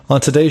On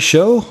today's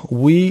show,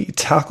 we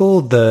tackle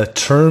the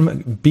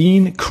term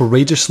being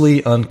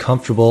courageously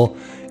uncomfortable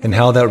and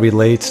how that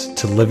relates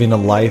to living a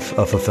life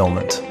of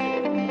fulfillment.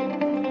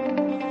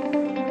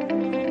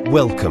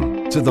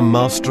 Welcome to the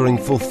Mastering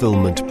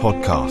Fulfillment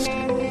podcast,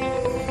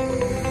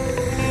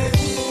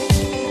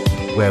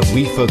 where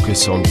we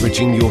focus on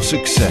bridging your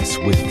success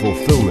with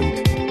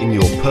fulfillment in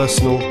your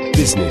personal,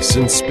 business,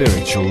 and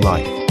spiritual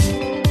life.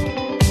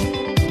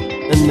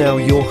 And now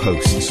your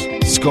hosts,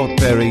 Scott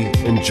Berry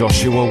and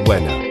Joshua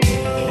Wenner.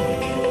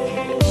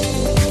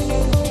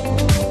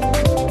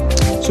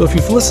 So if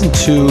you've listened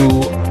to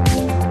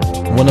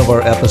one of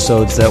our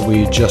episodes that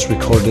we just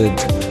recorded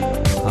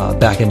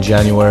back in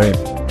January,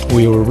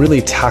 we were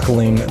really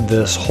tackling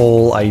this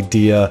whole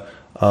idea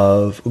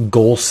of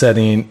goal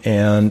setting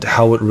and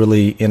how it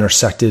really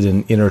intersected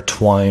and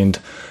intertwined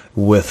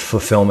with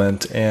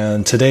fulfillment.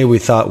 And today we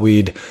thought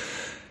we'd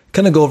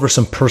kind of go over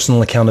some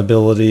personal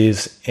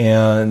accountabilities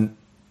and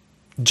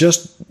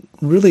just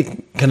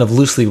really kind of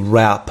loosely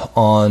wrap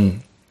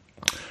on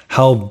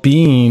how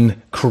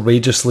being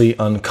courageously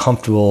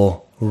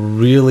uncomfortable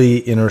really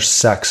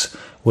intersects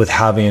with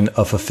having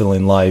a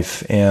fulfilling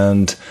life.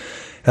 And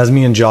as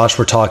me and Josh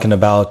were talking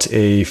about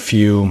a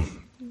few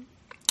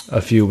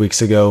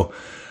weeks ago,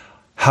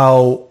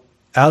 how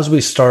as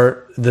we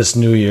start this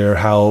new year,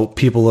 how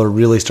people are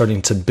really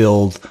starting to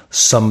build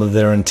some of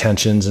their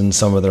intentions and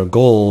some of their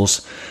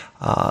goals,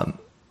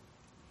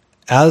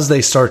 as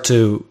they start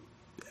to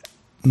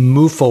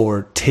move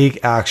forward,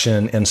 take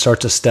action, and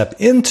start to step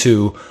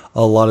into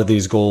a lot of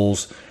these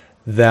goals,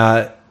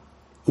 that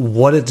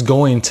what it's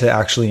going to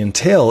actually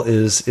entail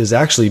is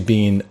actually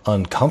being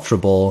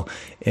uncomfortable.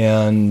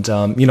 And,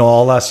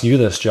 I'll ask you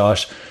this,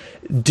 Josh.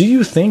 Do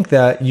you think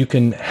that you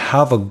can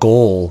have a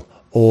goal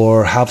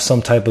or have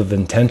some type of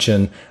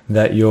intention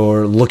that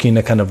you're looking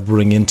to kind of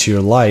bring into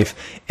your life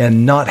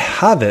and not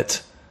have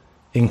it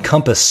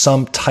encompass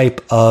some type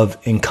of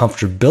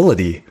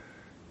uncomfortability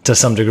to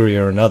some degree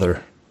or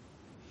another?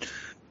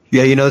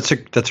 Yeah,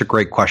 that's a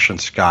great question,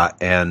 Scott.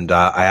 And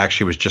I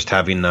actually was just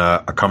having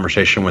a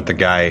conversation with the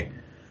guy.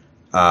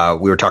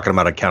 We were talking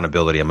about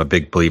accountability. I'm a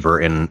big believer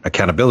in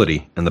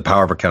accountability and the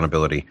power of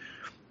accountability.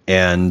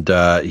 And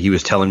he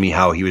was telling me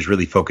how he was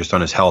really focused on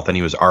his health and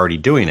he was already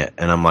doing it.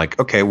 And I'm like,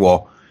 okay,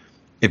 well,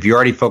 if you're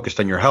already focused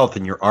on your health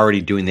and you're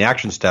already doing the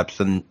action steps,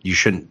 then you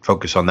shouldn't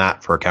focus on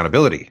that for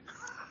accountability.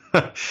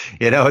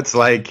 It's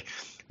like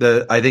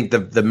I think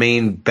the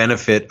main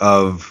benefit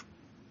of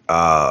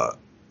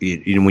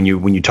when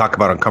you talk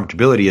about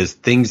uncomfortability is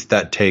things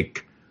that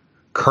take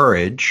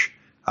courage.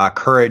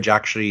 Courage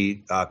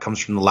actually comes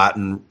from the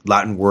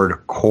Latin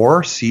word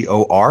cor,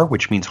 C-O-R,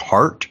 which means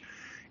heart.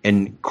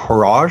 And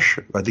courage,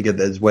 I think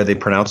that's the way they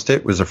pronounced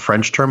it, was a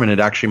French term, and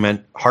it actually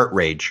meant heart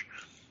rage.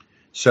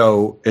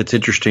 So it's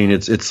interesting.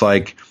 It's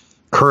like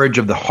courage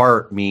of the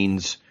heart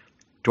means,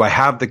 do I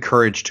have the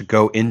courage to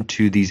go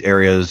into these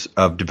areas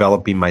of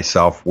developing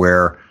myself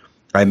where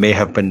I may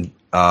have been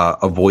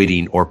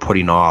avoiding or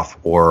putting off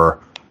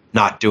or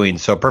not doing?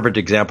 So a perfect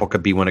example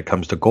could be when it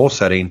comes to goal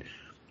setting.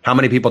 How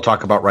many people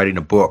talk about writing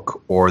a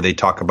book, or they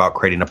talk about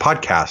creating a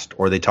podcast,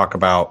 or they talk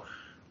about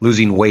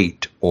losing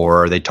weight,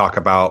 or they talk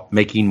about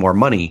making more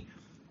money,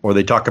 or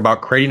they talk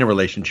about creating a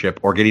relationship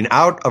or getting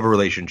out of a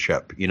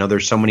relationship?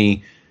 There's so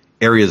many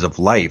areas of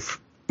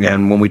life.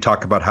 And when we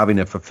talk about having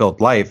a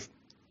fulfilled life,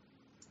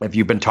 if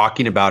you've been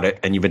talking about it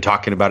and you've been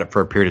talking about it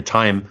for a period of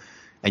time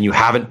and you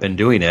haven't been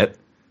doing it,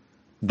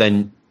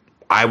 then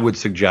I would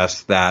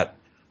suggest that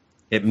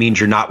it means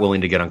you're not willing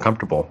to get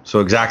uncomfortable.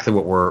 So exactly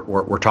what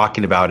we're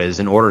talking about is,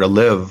 in order to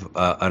live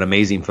an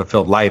amazing,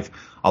 fulfilled life,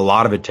 a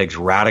lot of it takes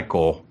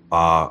radical,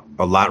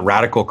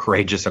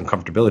 courageous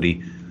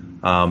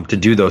uncomfortability to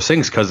do those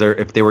things. Because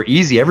if they were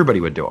easy,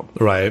 everybody would do them.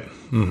 Right.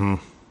 Mm-hmm.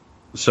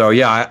 So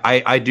yeah,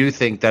 I do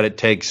think that it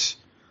takes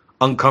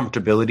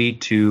uncomfortability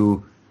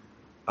to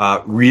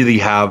really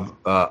have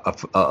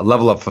a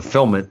level of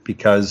fulfillment,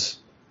 because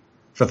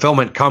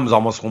fulfillment comes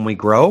almost when we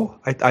grow.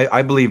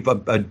 I believe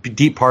a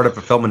deep part of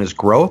fulfillment is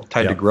growth,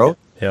 tied to growth.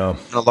 Yeah.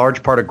 And a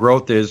large part of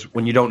growth is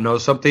when you don't know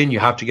something, you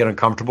have to get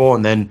uncomfortable.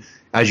 And then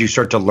as you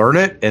start to learn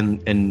it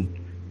and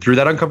through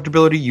that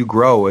uncomfortability, you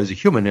grow as a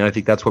human. And I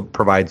think that's what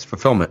provides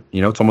fulfillment.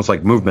 It's almost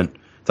like movement.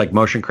 It's like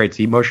motion creates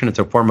emotion. It's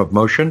a form of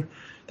motion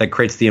that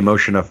creates the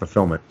emotion of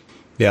fulfillment.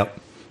 Yeah.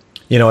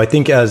 I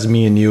think as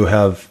me and you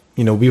have,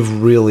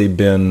 we've really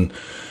been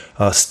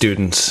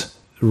students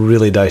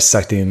really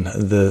dissecting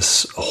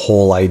this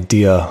whole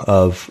idea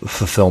of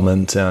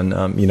fulfillment. And,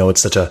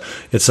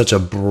 it's such a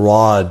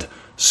broad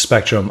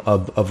spectrum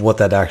of what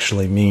that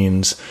actually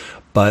means.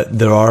 But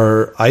there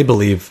are, I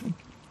believe,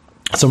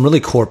 some really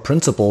core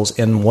principles.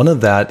 And one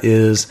of that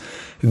is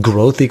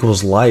growth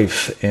equals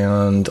life,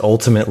 and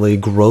ultimately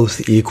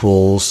growth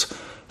equals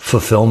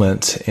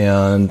fulfillment.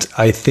 And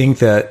I think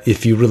that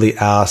if you really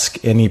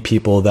ask any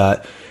people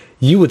that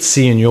you would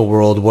see in your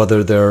world,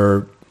 whether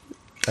they're,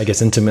 I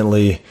guess,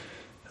 intimately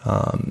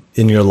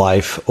in your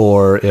life,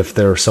 or if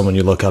they're someone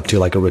you look up to,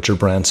 like a Richard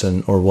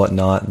Branson or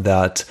whatnot,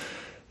 that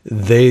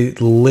they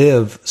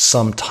live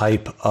some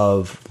type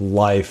of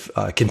life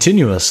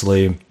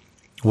continuously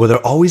where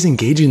they're always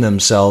engaging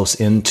themselves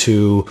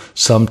into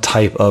some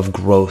type of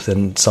growth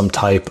and some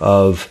type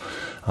of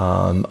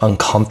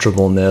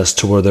uncomfortableness,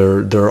 to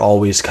where they're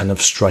always kind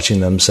of stretching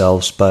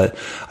themselves. But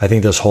I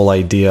think this whole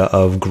idea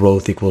of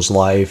growth equals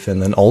life,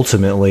 and then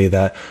ultimately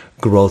that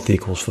growth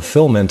equals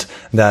fulfillment,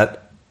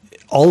 that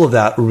all of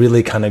that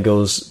really kind of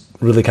goes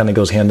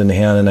hand in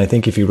hand. And I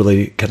think if you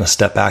really kind of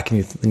step back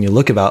and you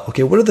look about,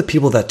 okay, what are the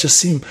people that just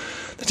seem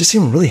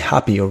really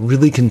happy or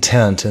really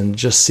content and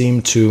just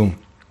seem to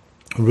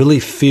really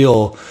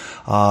feel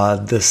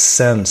this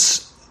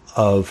sense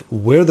of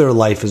where their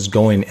life is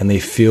going, and they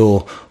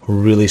feel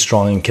really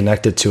strong and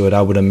connected to it.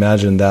 I would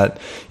imagine that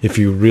if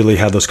you really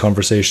had those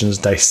conversations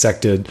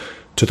dissected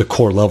to the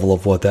core level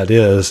of what that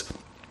is,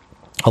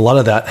 a lot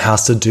of that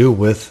has to do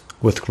with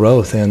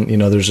growth. And,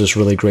 there's this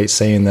really great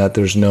saying that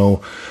there's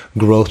no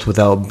growth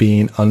without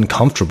being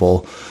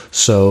uncomfortable.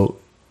 So,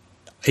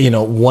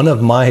 one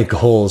of my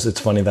goals, it's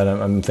funny that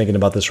I'm thinking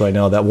about this right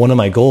now, that one of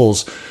my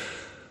goals,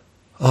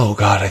 oh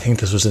God, I think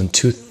this was in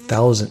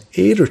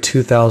 2008 or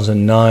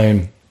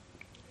 2009,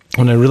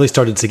 when I really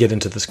started to get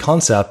into this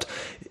concept.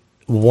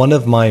 One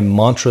of my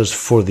mantras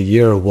for the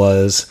year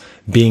was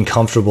being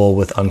comfortable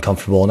with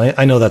uncomfortable. And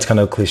I know that's kind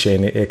of a cliche,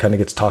 and it kind of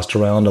gets tossed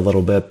around a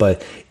little bit,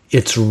 but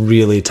it's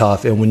really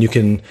tough. And when you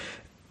can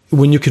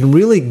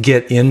really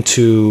get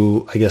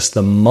into, I guess,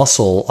 the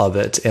muscle of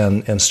it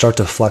and start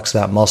to flex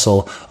that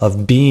muscle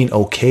of being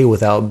okay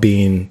without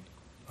being,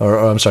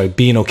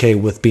 being okay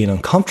with being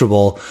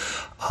uncomfortable,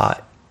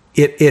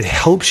 it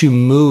helps you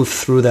move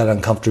through that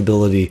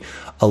uncomfortability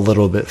a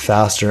little bit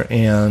faster.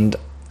 And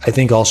I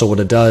think also what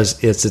it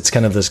does is it's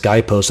kind of this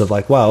guidepost of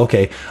like, wow,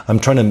 okay, I'm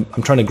trying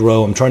to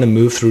grow. I'm trying to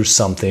move through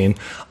something.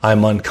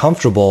 I'm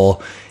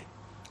uncomfortable.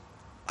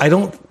 I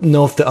don't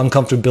know if the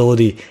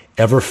uncomfortability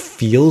ever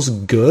feels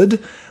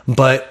good,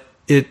 but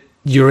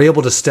you're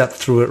able to step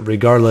through it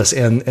regardless.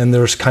 And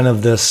there's kind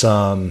of this,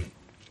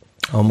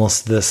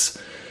 almost this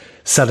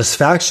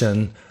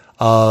satisfaction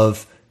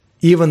of,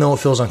 even though it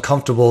feels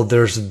uncomfortable,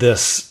 there's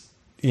this,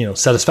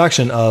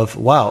 satisfaction of,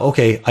 wow,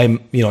 okay, I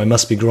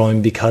must be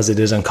growing because it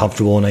is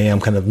uncomfortable and I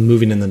am kind of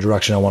moving in the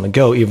direction I want to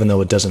go, even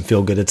though it doesn't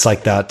feel good. It's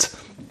like that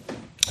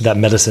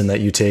medicine that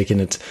you take,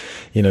 and it's,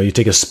 you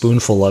take a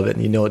spoonful of it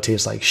and it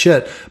tastes like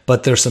shit,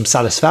 but there's some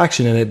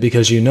satisfaction in it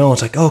because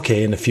it's like,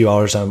 okay, in a few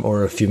hours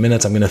or a few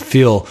minutes, I'm going to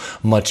feel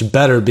much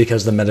better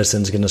because the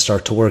medicine's going to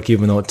start to work,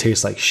 even though it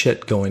tastes like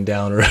shit going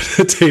down, or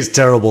it tastes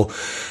terrible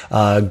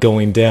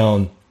going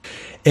down.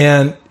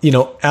 And,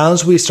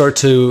 as we start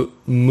to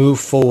move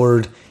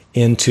forward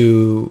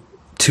into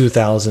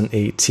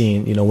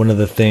 2018, one of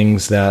the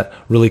things that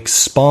really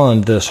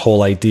spawned this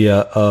whole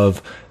idea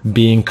of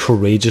being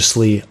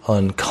courageously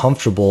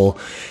uncomfortable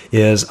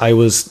is I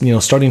was,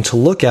 starting to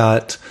look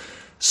at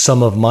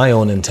some of my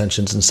own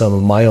intentions and some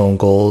of my own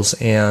goals.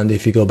 And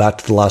if you go back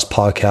to the last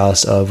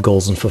podcast of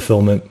Goals and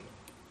Fulfillment,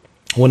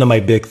 one of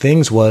my big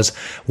things was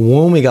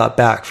when we got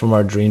back from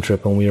our dream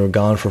trip and we were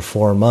gone for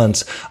 4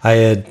 months, I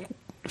had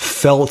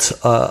felt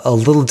a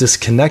little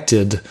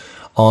disconnected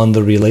on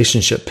the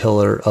relationship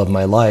pillar of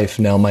my life.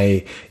 Now,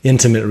 my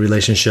intimate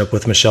relationship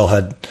with Michelle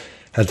had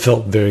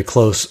felt very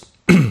close,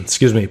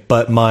 excuse me,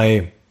 but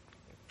my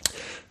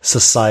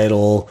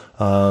societal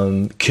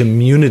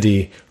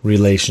community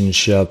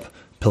relationship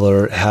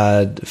pillar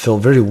had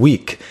felt very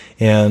weak.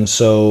 And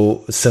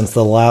so since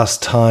the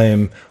last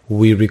time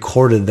we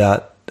recorded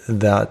that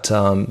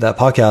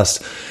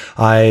podcast,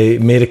 I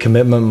made a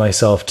commitment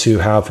myself to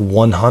have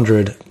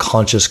 100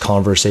 conscious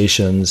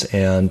conversations,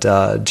 and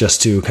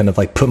just to kind of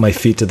like put my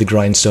feet to the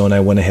grindstone, I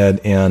went ahead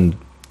and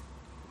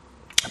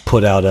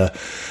put out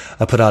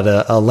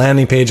a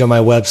landing page on my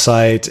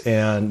website,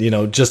 and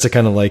just to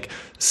kind of like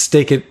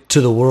stake it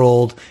to the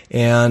world.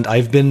 And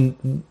I've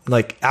been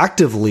like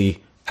actively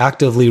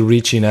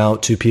reaching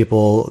out to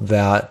people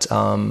that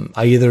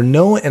I either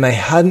know and I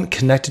hadn't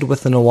connected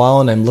with in a while,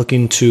 and I'm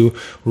looking to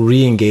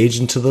re-engage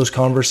into those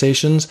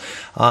conversations,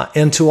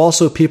 and to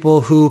also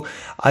people who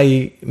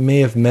I may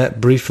have met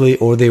briefly,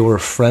 or they were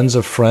friends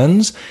of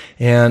friends,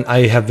 and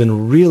I have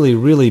been really,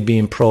 really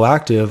being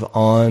proactive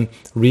on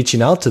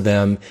reaching out to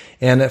them.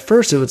 And at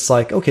first it was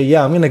like, okay,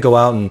 yeah, I'm going to go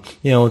out and,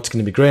 it's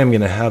going to be great. I'm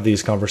going to have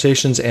these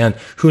conversations, and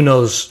who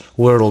knows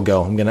where it'll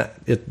go.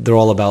 They're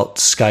all about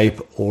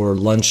Skype or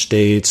lunch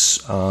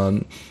dates,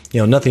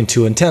 nothing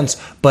too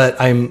intense, but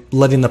I'm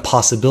letting the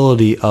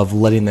possibility of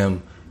letting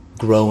them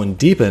grow and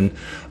deepen.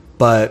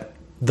 But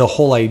the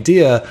whole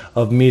idea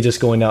of me just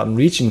going out and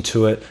reaching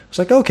to it was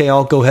like, okay,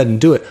 I'll go ahead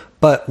and do it.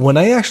 But when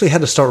I actually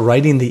had to start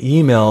writing the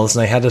emails,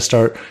 and I had to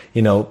start,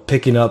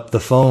 picking up the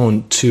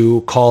phone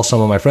to call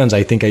some of my friends,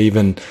 I think I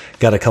even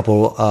got a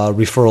couple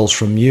referrals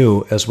from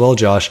you as well,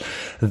 Josh,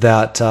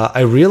 that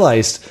I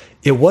realized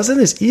it wasn't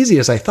as easy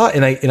as I thought.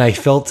 And I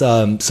felt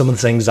some of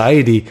this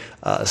anxiety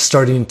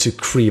starting to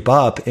creep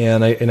up.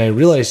 And I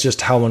realized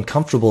just how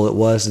uncomfortable it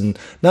was. And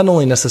not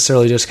only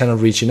necessarily just kind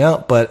of reaching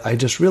out, but I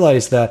just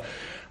realized that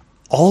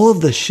all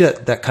of the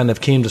shit that kind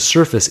of came to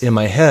surface in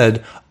my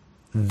head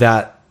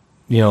that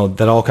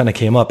that all kind of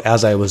came up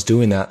as I was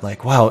doing that.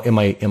 Like, wow, am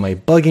I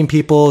bugging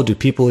people? Do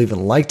people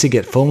even like to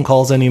get phone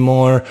calls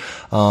anymore?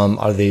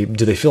 Do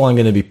they feel I'm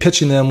going to be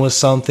pitching them with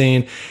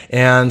something?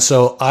 And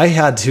so I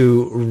had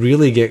to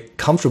really get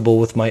comfortable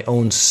with my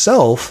own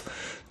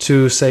self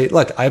to say,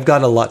 look, I've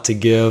got a lot to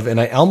give. And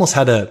I almost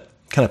had to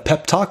kind of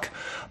pep talk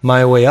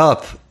my way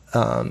up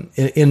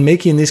in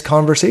making these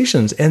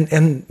conversations. And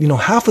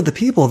half of the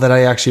people that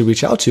I actually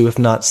reach out to, if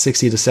not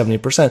 60 to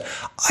 70%,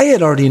 I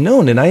had already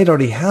known and I had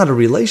already had a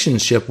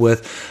relationship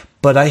with,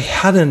 but I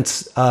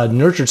hadn't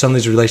nurtured some of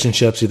these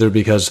relationships either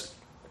because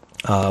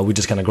we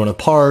just kind of grown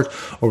apart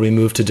or we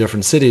moved to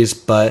different cities.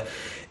 But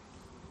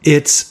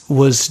it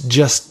was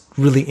just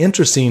really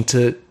interesting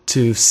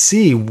to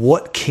see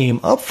what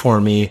came up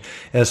for me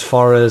as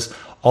far as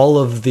all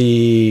of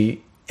the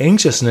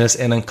anxiousness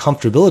and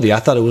uncomfortability. I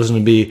thought it was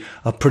going to be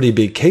a pretty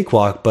big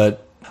cakewalk,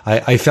 but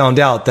I found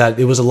out that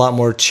it was a lot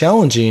more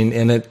challenging,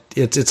 and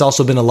it's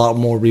also been a lot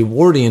more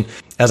rewarding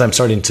as I'm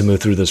starting to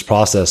move through this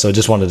process. So I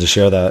just wanted to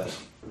share that.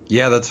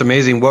 Yeah, that's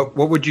amazing. What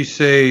would you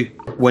say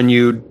when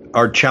you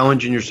are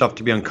challenging yourself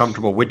to be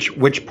uncomfortable?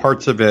 Which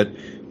parts of it?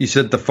 You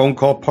said the phone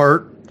call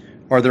part.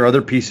 Are there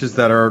other pieces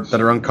that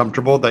are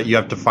uncomfortable that you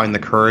have to find the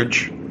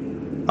courage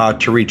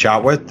to reach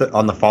out with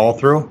on the follow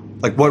through?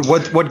 Like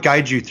what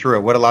guides you through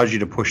it? What allows you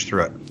to push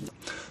through it?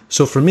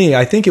 So for me,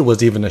 I think it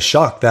was even a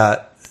shock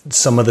that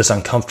some of this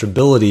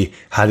uncomfortability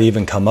had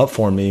even come up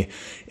for me.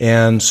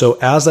 And so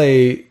as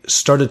I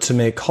started to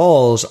make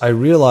calls, I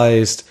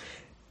realized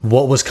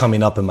what was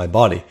coming up in my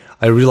body.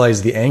 I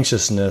realized the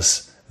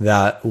anxiousness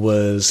that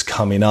was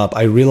coming up.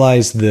 I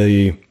realized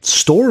the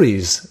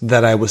stories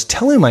that I was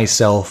telling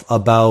myself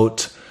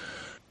about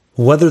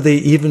whether they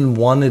even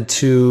wanted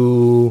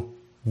to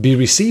be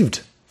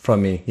received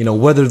from me,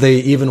 whether they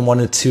even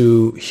wanted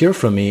to hear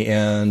from me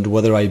and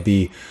whether I'd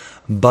be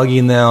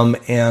bugging them.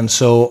 And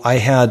so I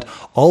had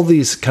all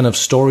these kind of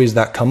stories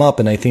that come up.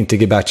 And I think to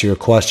get back to your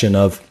question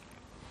of,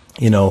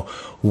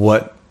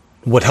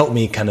 what helped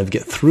me kind of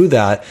get through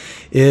that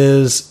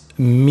is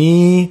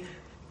me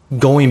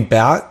going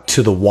back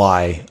to the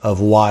why of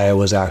why I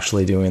was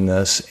actually doing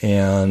this.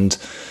 And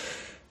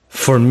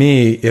for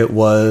me, it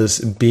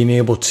was being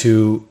able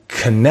to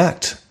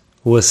connect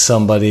with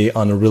somebody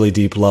on a really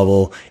deep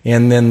level,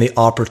 and then the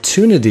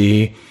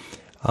opportunity,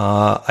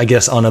 I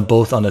guess,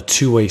 both on a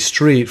two-way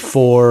street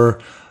for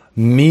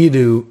me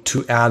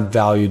to add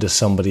value to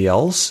somebody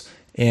else,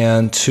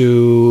 and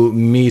to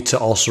me to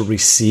also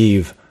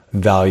receive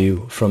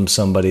value from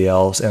somebody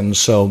else. And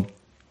so,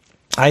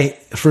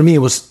 for me,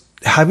 it was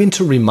having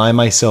to remind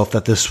myself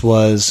that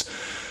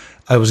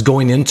I was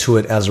going into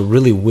it as a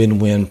really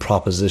win-win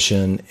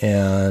proposition,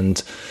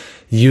 and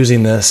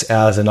using this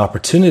as an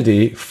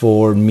opportunity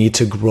for me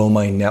to grow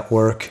my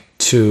network,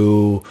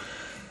 to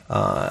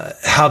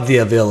have the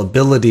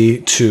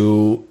availability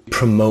to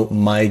promote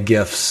my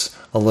gifts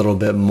a little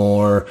bit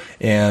more,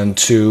 and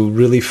to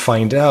really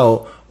find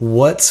out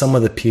what some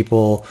of the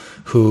people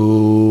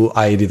who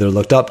I had either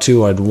looked up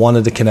to, or I'd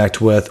wanted to connect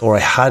with, or I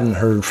hadn't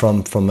heard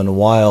from in a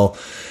while,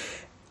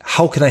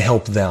 how can I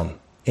help them?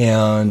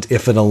 And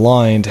if it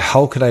aligned,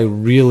 how could I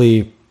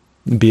really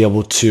be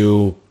able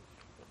to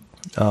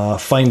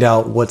find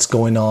out what's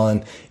going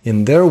on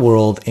in their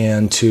world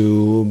and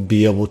to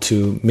be able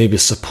to maybe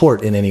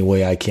support in any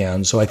way I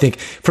can. So I think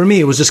for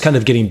me, it was just kind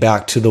of getting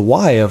back to the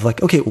why of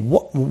like, okay,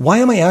 why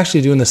am I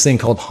actually doing this thing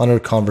called Hunter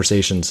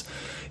Conversations?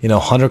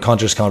 Hunter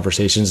Conscious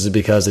Conversations is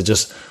because it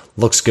just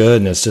looks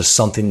good and it's just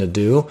something to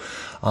do.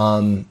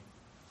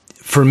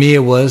 For me, it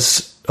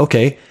was,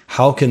 okay,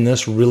 how can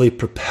this really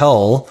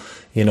propel,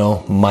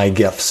 my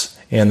gifts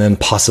and then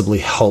possibly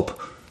help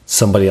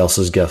somebody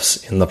else's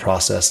gifts in the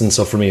process? And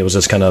so for me, it was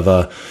just kind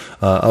of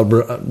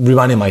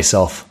reminding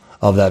myself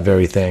of that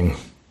very thing.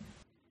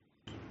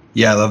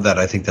 Yeah, I love that.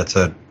 I think that's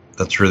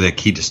really a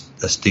key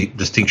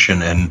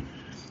distinction. And,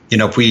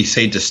 if we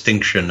say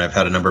distinction, I've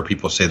had a number of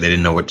people say they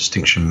didn't know what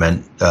distinction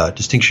meant.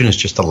 Distinction is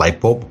just a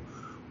light bulb,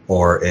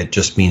 or it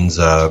just means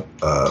a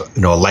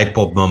light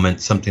bulb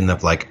moment, something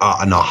of like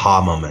an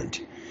aha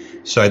moment.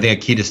 So I think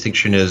a key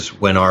distinction is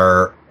when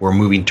we're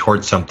moving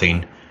towards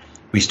something,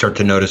 we start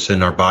to notice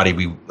in our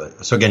body.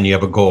 So again, you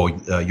have a goal.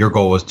 Your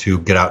goal was to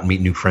get out and meet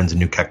new friends and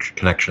new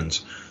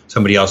connections.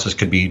 Somebody else's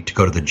could be to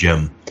go to the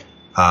gym.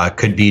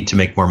 Could be to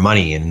make more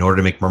money. And in order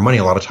to make more money,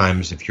 a lot of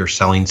times if you're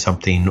selling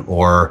something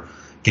or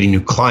getting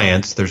new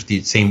clients, there's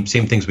the same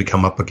things we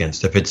come up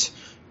against. If it's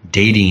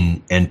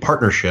dating and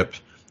partnership,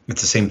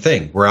 it's the same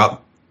thing. We're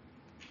out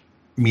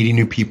meeting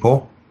new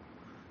people.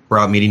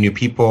 And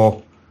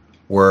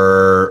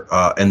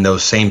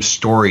those same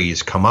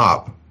stories come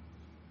up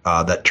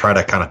that try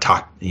to kind of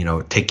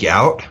take you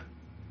out.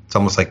 It's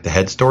almost like the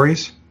head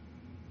stories.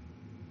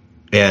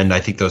 And I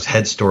think those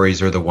head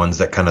stories are the ones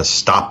that kind of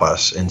stop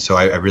us. And so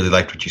I really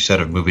liked what you said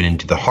of moving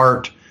into the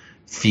heart,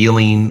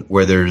 feeling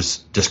where there's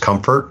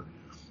discomfort,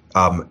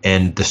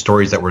 and the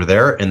stories that were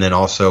there, and then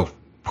also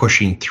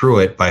pushing through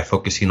it by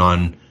focusing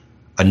on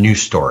a new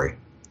story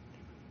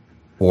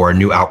or a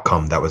new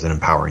outcome that was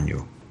empowering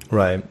you.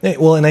 Right.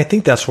 Well, and I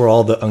think that's where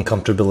all the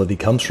uncomfortability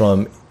comes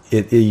from,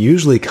 it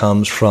usually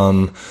comes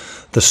from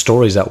the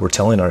stories that we're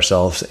telling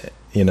ourselves.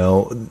 You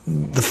know,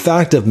 the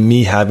fact of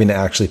me having to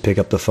actually pick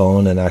up the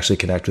phone and actually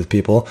connect with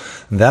people,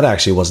 that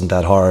actually wasn't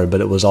that hard,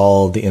 but it was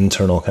all the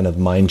internal kind of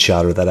mind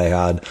chatter that I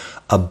had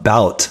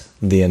about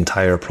the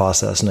entire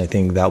process. And I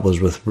think that was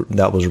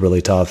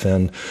really tough.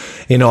 And,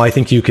 you know, I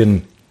think you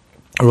can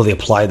really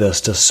apply this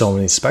to so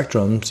many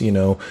spectrums,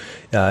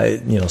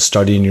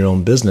 starting your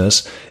own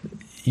business,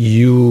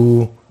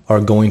 you are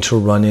going to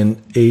run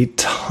in a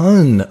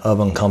ton of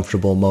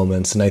uncomfortable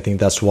moments. And I think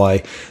that's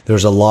why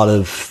there's a lot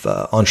of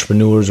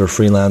entrepreneurs or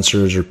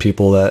freelancers or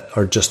people that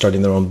are just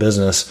starting their own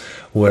business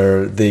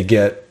where they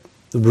get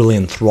really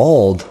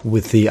enthralled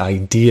with the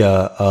idea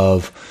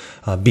of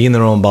being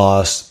their own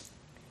boss,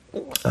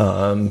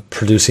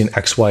 producing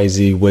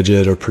XYZ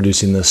widget or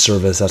producing this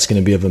service that's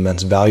going to be of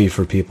immense value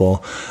for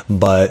people.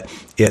 But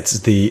it's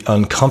the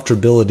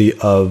uncomfortability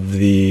of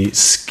the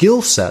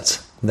skill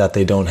sets that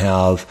they don't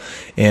have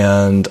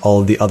and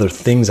all of the other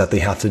things that they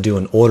have to do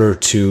in order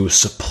to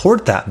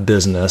support that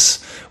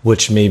business,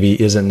 which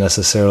maybe isn't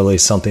necessarily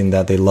something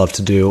that they love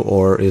to do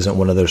or isn't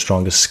one of their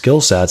strongest skill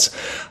sets.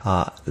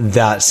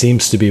 That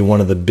seems to be one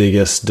of the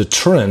biggest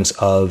deterrents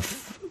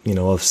of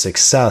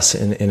success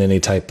in any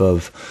type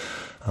of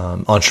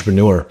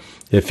entrepreneur,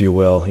 if you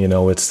will.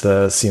 It's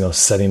the,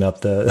 setting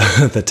up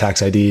the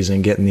tax IDs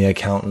and getting the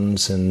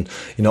accountants and,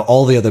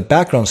 all the other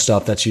background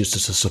stuff that's used to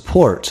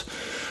support.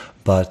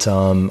 But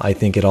I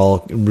think it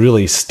all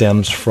really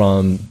stems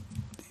from,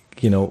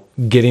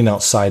 getting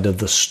outside of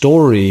the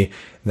story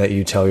that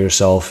you tell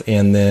yourself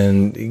and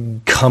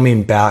then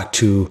coming back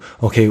to,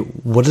 okay,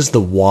 what is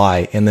the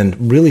why? And then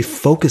really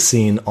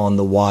focusing on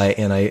the why.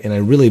 And I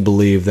really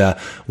believe that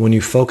when you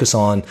focus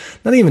on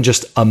not even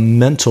just a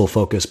mental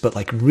focus, but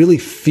like really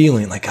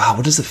feeling like,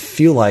 what does it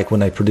feel like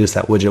when I produce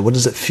that widget? What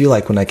does it feel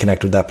like when I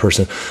connect with that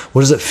person?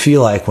 What does it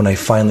feel like when I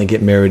finally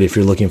get married? If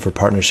you're looking for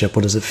partnership,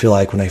 what does it feel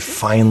like when I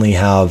finally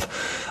have,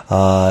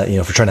 if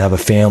you're trying to have a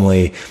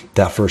family,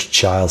 that first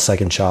child,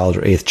 second child,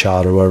 or eighth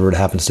child, or whatever it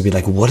happens to be,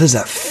 like, what does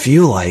that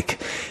feel like?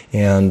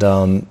 And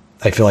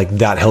I feel like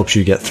that helps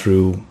you get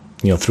through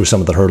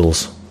some of the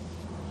hurdles.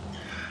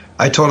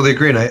 I totally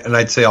agree. And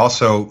I'd say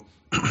also,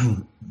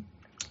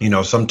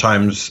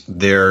 sometimes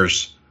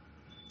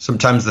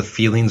the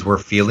feelings we're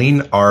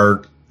feeling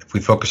are, if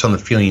we focus on the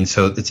feelings,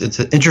 so it's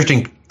an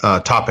interesting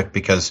topic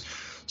because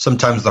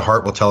sometimes the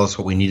heart will tell us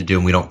what we need to do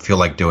and we don't feel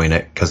like doing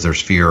it because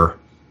there's fear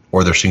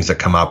or there's things that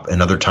come up.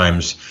 And other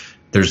times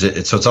so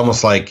it's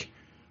almost like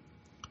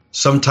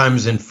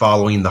sometimes in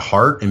following the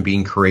heart and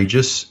being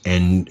courageous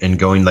and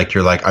going like,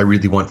 you're like, I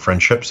really want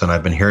friendships. And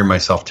I've been hearing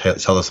myself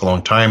tell this a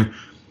long time.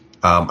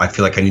 I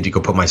feel like I need to go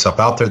put myself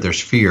out there.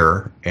 There's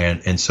fear.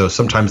 And so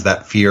sometimes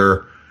that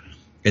fear,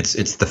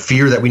 it's the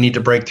fear that we need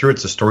to break through.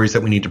 It's the stories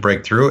that we need to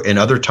break through. And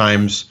other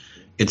times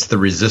it's the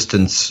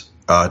resistance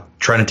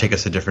trying to take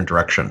us a different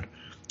direction.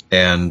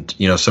 And,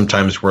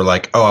 sometimes we're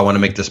like, I want to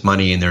make this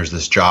money and there's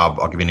this job.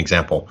 I'll give you an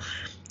example.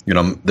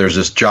 There's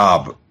this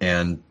job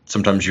and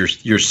sometimes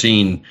you're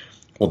seeing,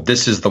 well,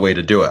 this is the way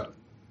to do it.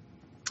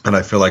 And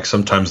I feel like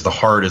sometimes the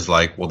heart is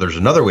like, well, there's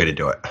another way to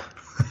do it.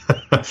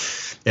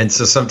 And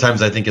so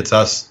sometimes I think it's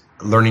us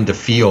learning to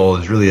feel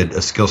is really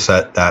a skill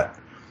set that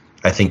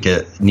I think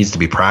it needs to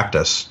be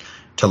practiced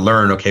to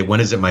learn, okay, when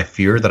is it my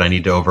fear that I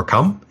need to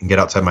overcome and get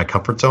outside my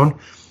comfort zone?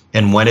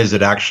 And when is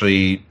it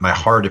actually my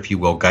heart, if you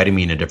will, guiding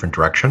me in a different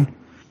direction?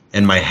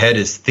 And my head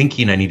is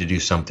thinking I need to do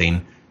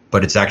something,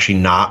 but it's actually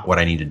not what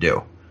I need to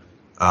do.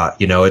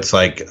 It's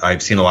like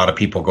I've seen a lot of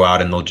people go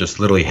out and they'll just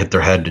literally hit their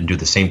head and do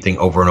the same thing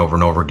over and over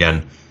and over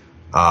again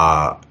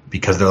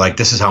because they're like,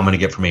 this is how I'm going to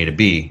get from A to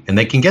B. And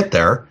they can get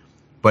there,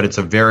 but it's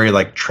a very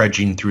like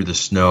trudging through the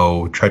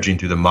snow, trudging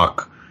through the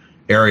muck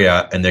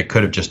area. And they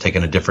could have just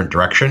taken a different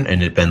direction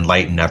and it been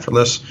light and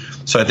effortless.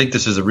 So I think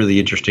this is a really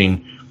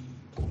interesting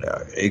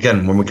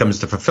again, when it comes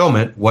to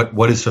fulfillment,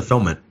 what is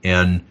fulfillment?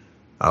 And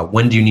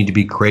when do you need to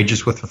be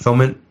courageous with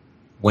fulfillment?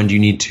 When do you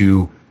need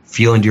to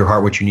feel into your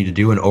heart what you need to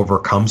do and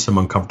overcome some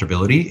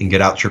uncomfortability and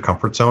get out your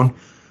comfort zone?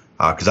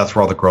 Because that's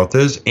where all the growth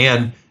is.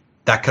 And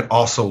that could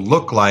also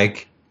look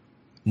like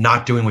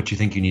not doing what you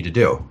think you need to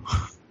do,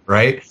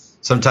 right?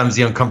 Sometimes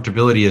the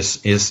uncomfortability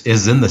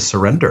is in the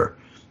surrender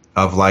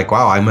of like,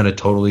 wow, I'm going to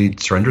totally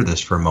surrender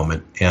this for a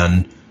moment.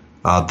 And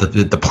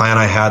the plan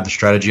I had, the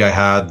strategy I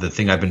had, the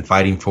thing I've been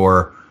fighting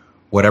for,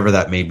 whatever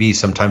that may be,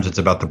 sometimes it's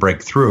about the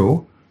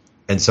breakthrough.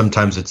 And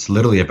sometimes it's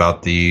literally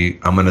about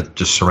I'm going to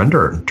just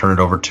surrender and turn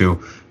it over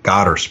to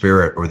God or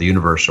spirit or the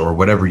universe or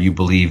whatever you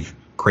believe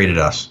created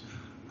us,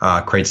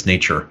 creates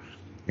nature.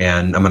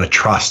 And I'm going to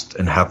trust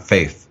and have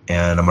faith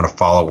and I'm going to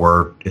follow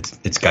where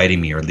it's guiding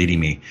me or leading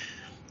me.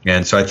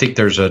 And so I think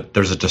there's a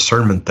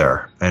discernment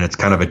there and it's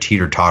kind of a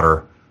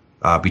teeter-totter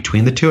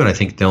between the two. And I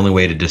think the only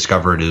way to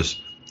discover it is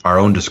our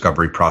own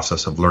discovery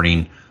process of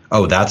learning,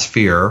 oh, that's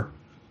fear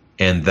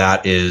and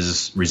that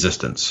is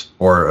resistance.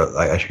 Or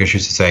I guess you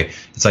should say,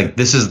 it's like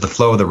this is the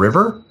flow of the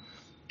river.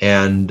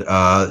 And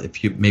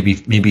if you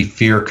maybe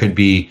fear could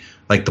be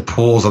like the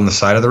pools on the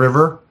side of the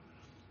river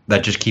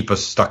that just keep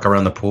us stuck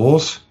around the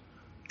pools.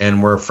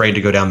 and we're afraid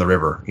to go down the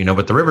river,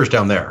 but the river's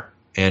down there.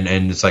 And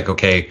it's like,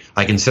 okay,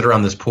 I can sit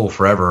around this pool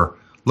forever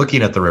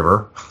looking at the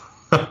river.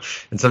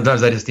 And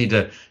sometimes I just need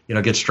to,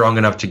 get strong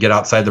enough to get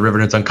outside the river,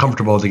 and it's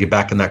uncomfortable to get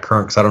back in that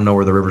current because I don't know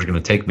where the river's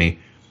going to take me.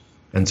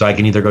 And so I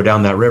can either go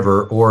down that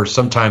river, or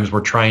sometimes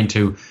we're trying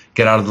to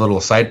get out of the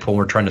little side pool and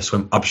we're trying to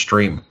swim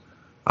upstream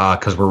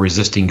because we're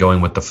resisting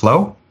going with the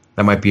flow.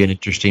 That might be an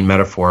interesting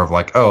metaphor of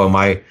like, oh, am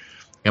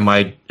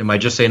I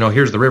just saying, oh,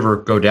 here's the river,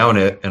 go down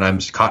it, and I'm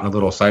caught in a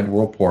little side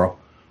whirlpool,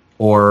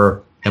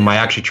 or am I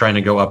actually trying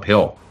to go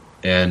uphill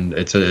and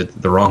it's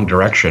the wrong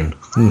direction,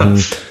 and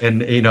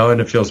and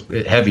it feels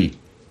heavy.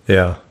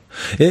 Yeah.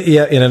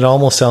 Yeah, and it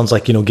almost sounds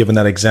like, given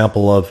that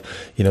example of,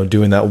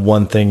 doing that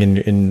one thing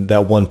in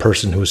that one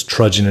person who's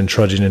trudging and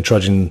trudging and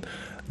trudging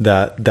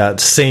that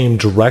same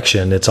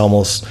direction, it's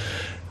almost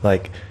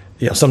like,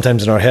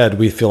 sometimes in our head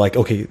we feel like,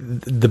 okay,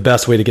 the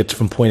best way to get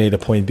from point A to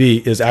point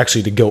B is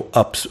actually to go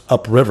up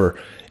river,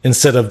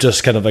 instead of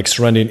just kind of like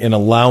surrendering and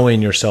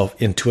allowing yourself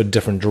into a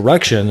different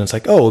direction. It's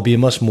like, oh, it would be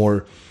much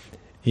more,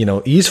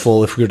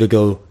 easeful if we were to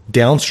go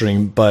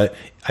downstream. But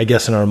I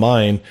guess in our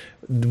mind,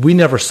 we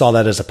never saw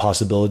that as a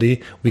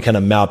possibility. We kind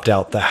of mapped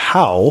out the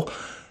how,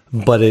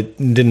 but it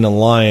didn't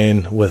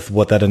align with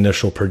what that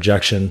initial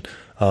projection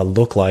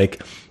looked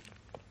like.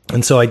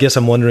 And so I guess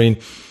I'm wondering,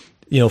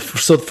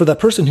 so for that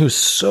person who's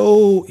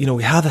so,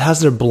 has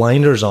their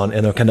blinders on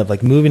and they're kind of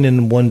like moving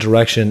in one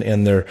direction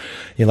and they're,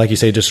 like you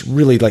say, just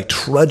really like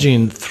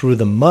trudging through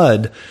the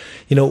mud,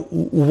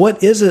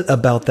 what is it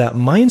about that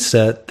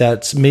mindset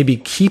that's maybe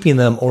keeping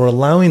them or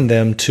allowing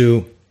them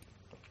to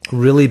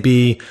really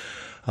be,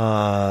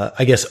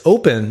 I guess,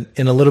 open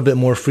and a little bit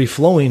more free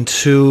flowing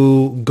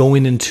to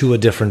going into a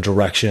different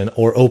direction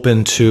or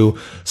open to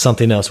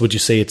something else? Would you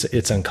say it's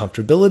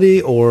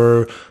uncomfortability,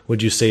 or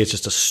would you say it's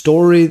just a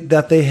story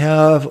that they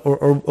have,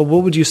 or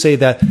what would you say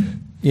that,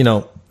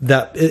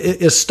 that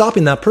is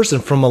stopping that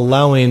person from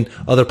allowing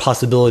other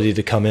possibility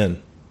to come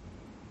in?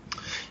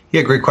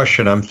 Yeah, great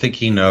question. I'm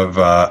thinking of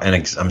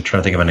I'm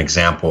trying to think of an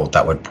example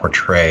that would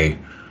portray,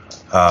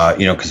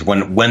 because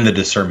when the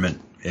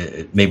discernment,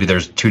 maybe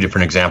there's two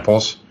different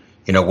examples.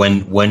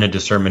 When a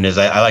discernment is,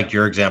 I like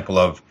your example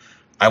of,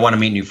 I want to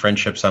meet new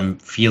friendships. I'm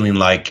feeling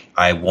like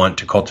I want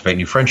to cultivate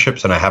new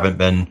friendships and I haven't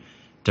been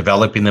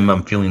developing them.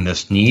 I'm feeling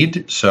this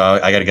need. So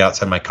I got to get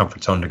outside my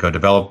comfort zone to go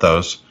develop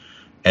those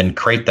and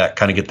create that,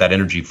 kind of get that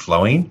energy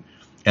flowing.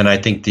 And I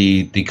think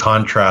the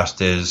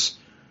contrast is,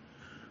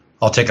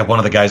 I'll take up one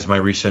of the guys in my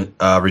recent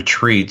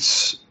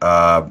retreats.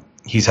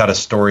 He's had a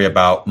story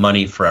about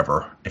money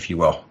forever, if you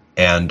will.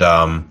 And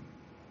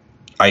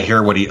I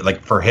hear what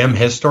for him,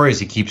 his story is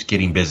he keeps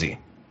getting busy.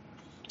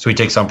 So he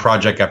takes on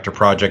project after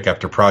project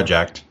after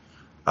project,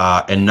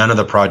 and none of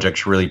the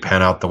projects really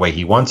pan out the way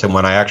he wants. And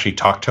when I actually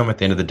talk to him at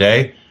the end of the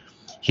day,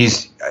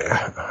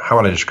 how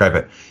would I describe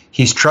it?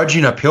 He's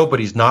trudging uphill, but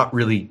he's not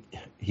really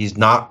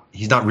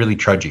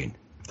trudging,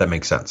 if that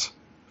makes sense.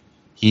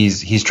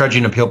 He's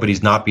trudging uphill, but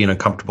he's not being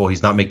uncomfortable.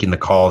 He's not making the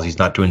calls. He's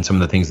not doing some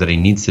of the things that he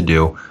needs to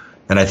do.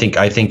 And I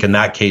think in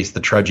that case,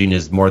 the trudging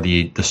is more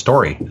the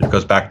story. It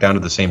goes back down to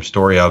the same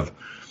story of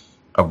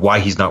why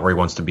he's not where he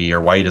wants to be, or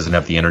why he doesn't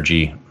have the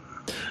energy.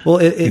 Well,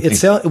 it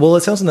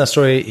sounds in that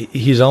story,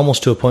 he's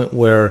almost to a point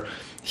where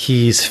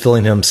he's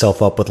filling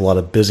himself up with a lot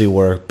of busy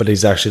work, but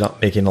he's actually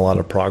not making a lot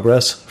of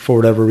progress for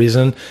whatever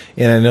reason.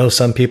 And I know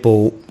some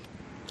people,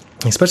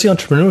 especially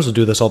entrepreneurs, will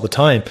do this all the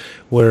time,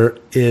 where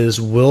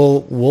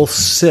we'll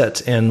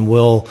sit and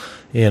we'll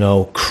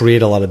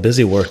create a lot of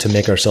busy work to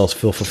make ourselves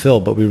feel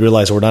fulfilled, but we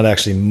realize we're not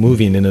actually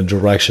moving in a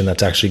direction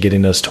that's actually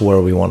getting us to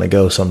where we want to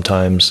go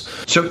sometimes.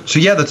 So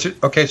yeah, that's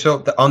okay.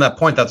 So on that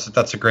point,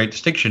 that's a great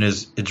distinction.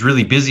 Is it's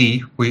really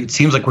busy. It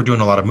seems like we're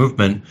doing a lot of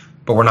movement,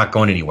 but we're not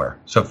going anywhere.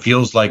 So it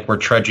feels like we're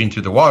trudging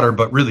through the water,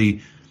 but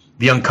really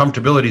the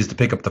uncomfortability is to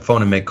pick up the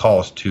phone and make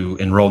calls to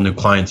enroll new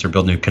clients or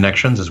build new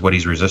connections is what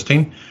he's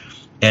resisting.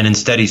 And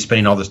instead he's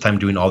spending all this time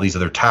doing all these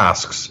other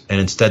tasks. And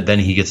instead then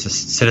he gets to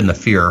sit in the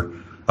fear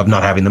of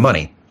not having the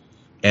money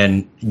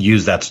and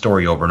use that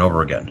story over and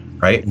over again,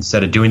 right?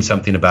 Instead of doing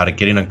something about it,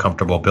 getting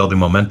uncomfortable, building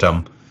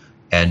momentum,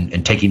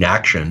 and taking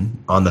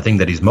action on the thing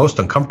that he's most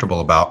uncomfortable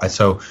about.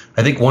 So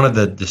I think one of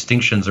the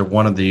distinctions, or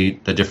one of the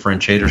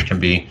differentiators, can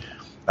be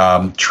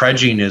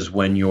trudging is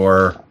when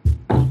you're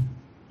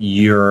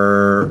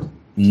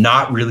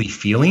not really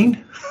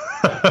feeling.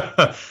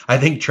 I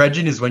think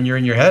trudging is when you're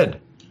in your head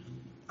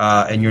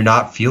and you're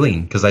not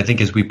feeling, because I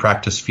think as we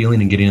practice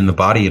feeling and getting in the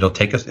body, it'll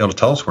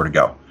tell us where to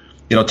go.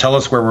 It'll tell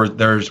us where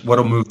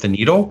what'll move the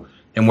needle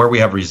and where we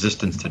have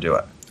resistance to do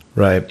it.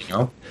 Right.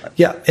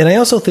 Yeah. And I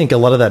also think a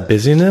lot of that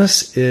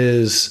busyness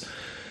is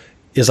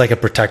like a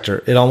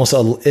protector. It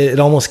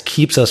almost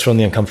keeps us from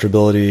the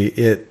uncomfortability.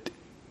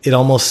 It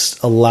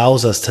almost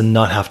allows us to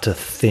not have to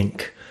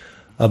think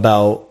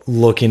about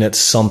looking at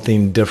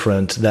something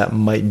different that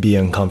might be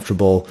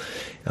uncomfortable.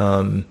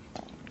 Let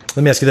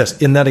me ask you this.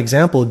 In that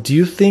example, do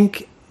you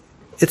think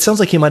it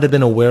sounds like he might have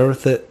been aware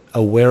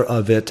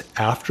of it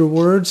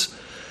afterwards?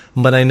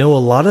 But I know a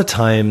lot of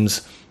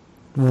times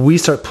we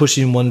start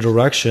pushing one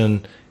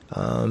direction,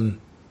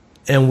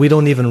 and we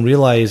don't even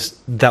realize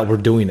that we're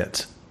doing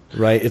it.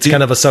 Right. It's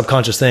kind of a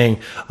subconscious thing.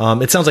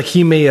 It sounds like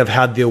he may have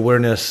had the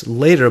awareness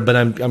later, but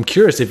I'm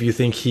curious if you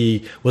think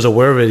he was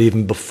aware of it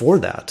even before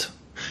that.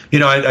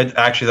 I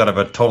actually thought of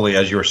it totally,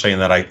 as you were saying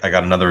that, I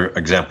got another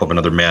example of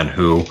another man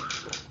who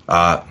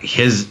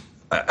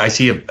I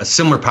see a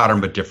similar pattern,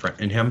 but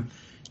different in him.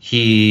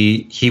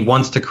 He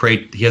wants to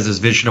create, he has this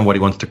vision of what he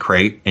wants to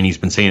create. And he's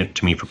been saying it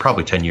to me for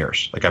probably 10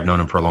 years. Like I've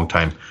known him for a long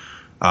time.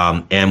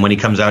 And when he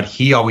comes out,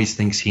 he always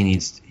thinks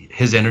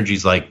his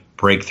energy's like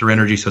breakthrough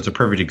energy. So it's a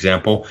perfect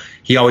example.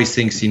 He always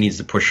thinks he needs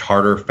to push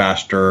harder,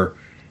 faster,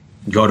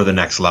 go to the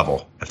next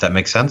level, if that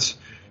makes sense.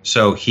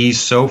 So he's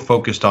so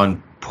focused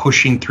on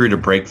pushing through to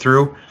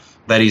breakthrough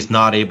that he's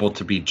not able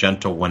to be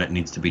gentle when it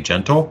needs to be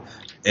gentle.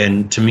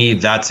 And to me,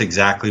 that's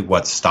exactly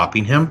what's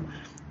stopping him,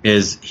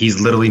 is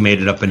he's literally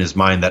made it up in his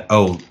mind that,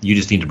 oh, you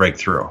just need to break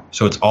through.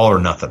 So it's all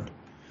or nothing.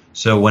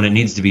 So when it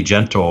needs to be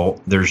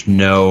gentle, there's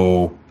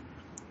no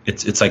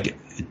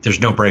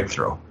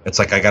breakthrough. It's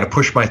like I got to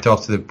push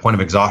myself to the point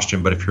of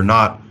exhaustion. But if you're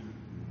not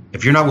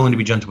willing to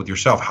be gentle with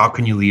yourself, how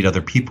can you lead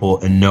other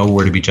people and know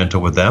where to be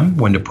gentle with them,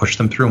 when to push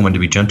them through, and when to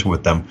be gentle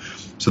with them?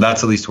 So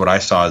that's at least what I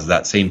saw, is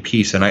that same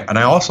piece. And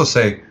I also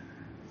say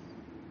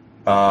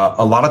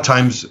a lot of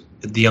times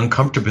the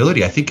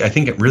uncomfortability. I think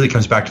it really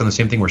comes back to the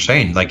same thing we're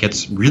saying. Like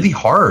it's really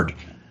hard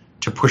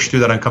to push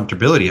through that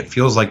uncomfortability. It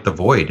feels like the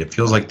void. It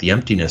feels like the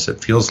emptiness.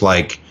 It feels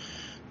like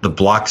the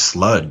black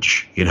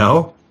sludge.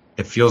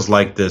 It feels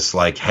like this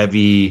like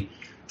heavy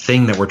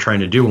thing that we're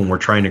trying to do when we're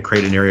trying to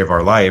create an area of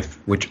our life,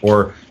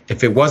 or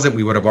if it wasn't,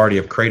 we would have already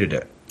have created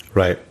it.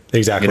 Right.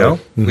 Exactly.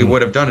 We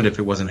would have done it if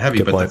it wasn't heavy.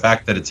 Good point. The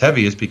fact that it's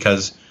heavy is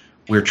because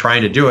we're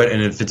trying to do it.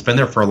 And if it's been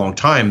there for a long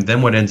time,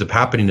 then what ends up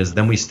happening is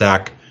then we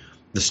stack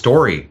the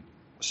story.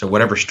 So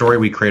whatever story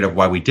we create of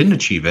why we didn't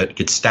achieve it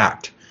gets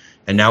stacked.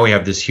 And now we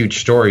have this huge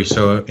story.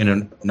 So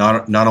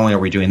not only are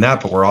we doing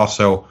that, but we're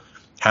also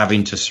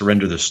having to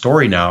surrender the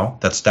story now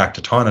that's stacked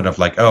upon it of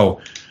like,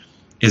 oh,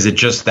 is it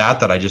just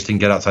that I just didn't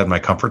get outside my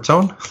comfort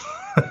zone?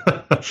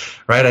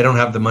 Right? I don't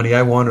have the money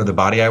I want, or the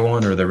body I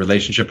want, or the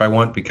relationship I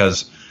want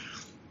because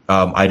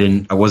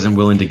I wasn't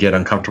willing to get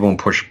uncomfortable and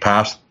push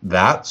past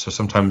that. So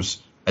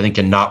sometimes I think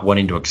in not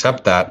wanting to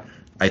accept that,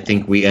 I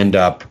think we end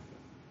up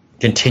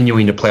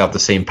continuing to play out the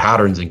same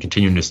patterns and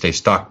continuing to stay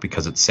stuck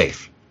because it's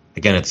safe.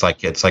 Again, it's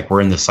like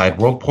we're in this side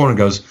whirlpool and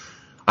goes,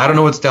 I don't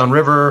know what's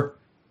downriver.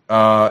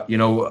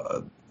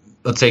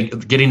 Let's say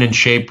getting in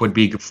shape would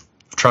be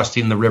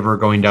trusting the river,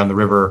 going down the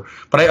river.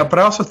 But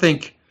I also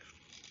think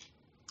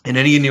in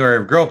any new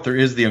area of growth, there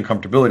is the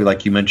uncomfortability,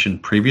 like you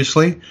mentioned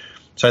previously.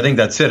 So I think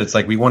that's it. It's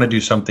like we want to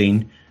do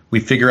something, we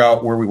figure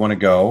out where we want to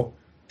go,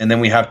 and then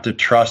we have to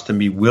trust and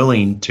be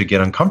willing to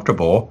get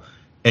uncomfortable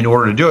in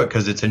order to do it,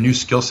 because it's a new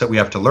skill set we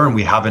have to learn.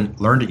 We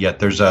haven't learned it yet.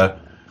 There's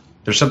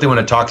something when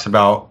it talks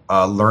about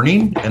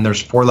learning, and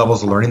there's 4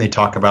 levels of learning. They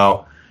talk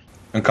about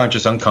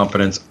unconscious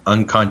uncompetence,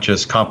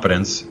 unconscious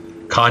competence,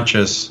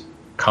 conscious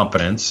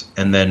competence,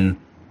 and then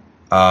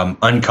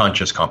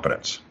unconscious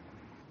competence.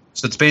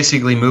 So it's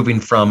basically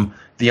moving from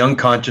the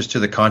unconscious to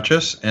the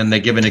conscious. And they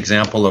give an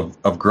example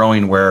of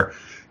growing where,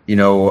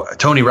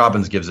 Tony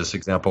Robbins gives this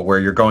example where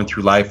you're going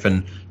through life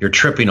and you're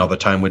tripping all the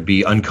time would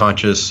be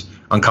unconscious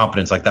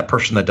uncompetence, like that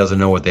person that doesn't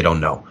know what they don't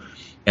know.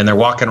 And they're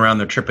walking around,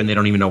 they're tripping, they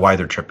don't even know why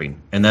they're tripping.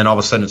 And then all of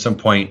a sudden at some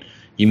point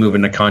you move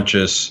into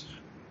conscious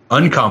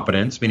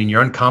uncompetence, meaning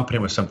you're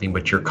incompetent with something,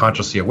 but you're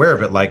consciously aware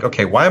of it. Like,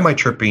 okay, why am I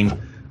tripping?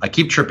 I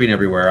keep tripping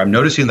everywhere. I'm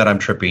noticing that I'm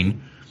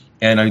tripping,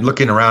 and I'm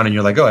looking around and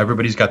you're like, oh,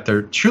 everybody's got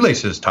their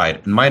shoelaces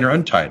tied and mine are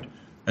untied.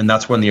 And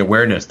that's when the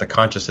awareness, the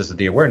consciousness of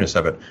the awareness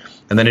of it.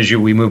 And then as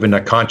we move into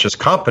conscious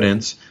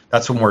competence,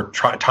 that's when we're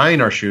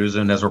tying our shoes.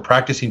 And as we're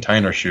practicing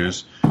tying our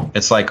shoes,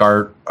 it's like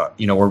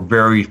we're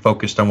very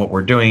focused on what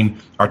we're doing.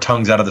 Our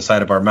tongue's out of the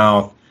side of our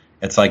mouth.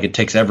 It's like it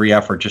takes every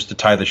effort just to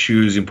tie the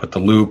shoes and put the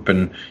loop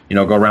and,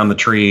 go around the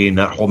tree and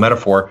that whole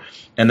metaphor.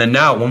 And then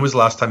now, when was the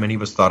last time any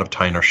of us thought of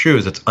tying our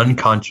shoes? It's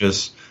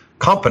unconscious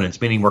competence,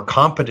 meaning we're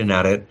competent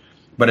at it,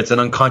 but it's an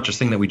unconscious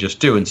thing that we just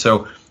do. And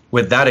so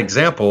with that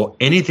example,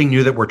 anything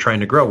new that we're trying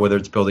to grow, whether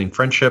it's building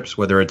friendships,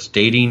 whether it's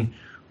dating,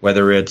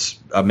 whether it's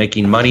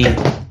making money,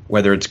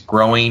 whether it's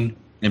growing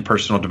in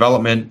personal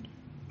development,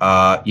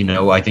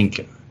 I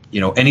think,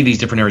 any of these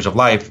different areas of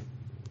life,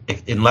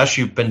 unless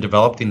you've been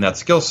developing that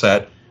skill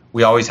set,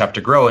 we always have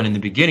to grow. And in the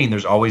beginning,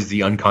 there's always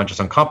the unconscious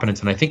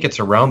uncompetence. And I think it's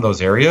around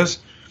those areas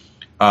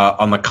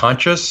on the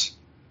conscious,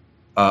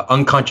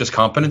 unconscious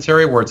competence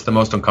area where it's the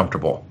most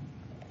uncomfortable,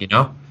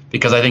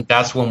 because I think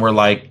that's when we're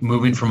like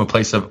moving from a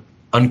place of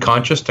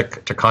unconscious to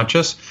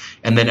conscious.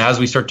 And then as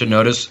we start to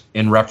notice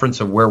in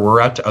reference of where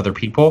we're at to other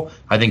people,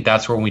 I think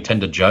that's where we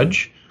tend to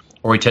judge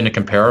or we tend to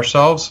compare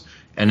ourselves.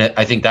 And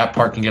I think that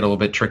part can get a little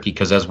bit tricky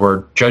because as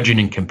we're judging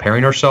and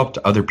comparing ourselves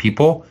to other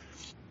people,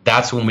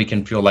 that's when we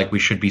can feel like we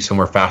should be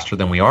somewhere faster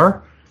than we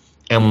are.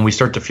 And when we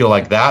start to feel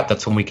like that,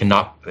 that's when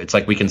it's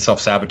like we can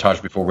self-sabotage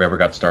before we ever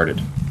got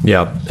started.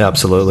 Yeah,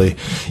 absolutely.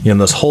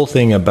 This whole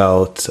thing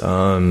about,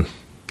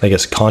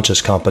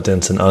 conscious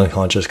competence and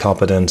unconscious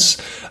competence,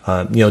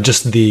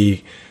 just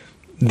the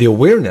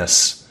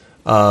awareness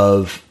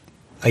of,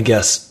 I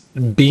guess,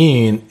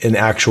 being an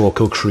actual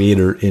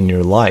co-creator in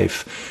your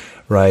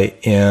life, right?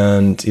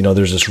 And,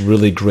 there's this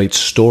really great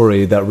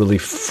story that really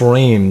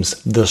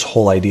frames this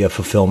whole idea of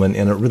fulfillment,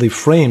 and it really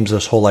frames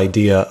this whole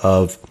idea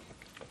of,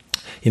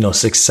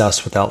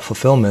 success without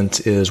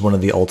fulfillment is one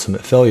of the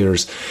ultimate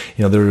failures.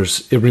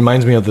 It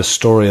reminds me of the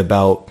story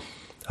about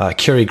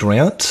Cary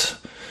Grant,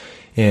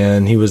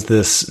 and he was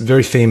this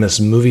very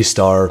famous movie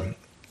star,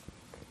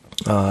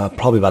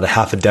 probably about a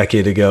half a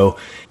decade ago.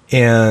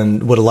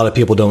 And what a lot of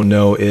people don't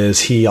know is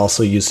he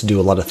also used to do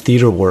a lot of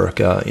theater work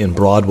in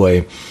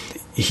Broadway.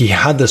 He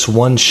had this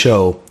one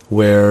show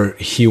where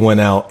he went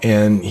out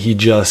and he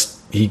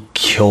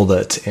killed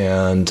it,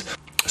 and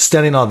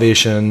standing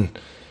ovation,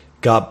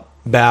 got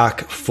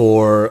back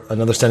for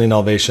another standing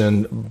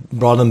ovation,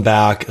 brought him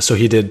back. So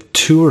he did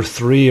 2 or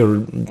 3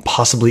 or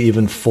possibly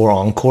even 4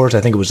 encores.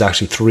 I think it was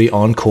actually 3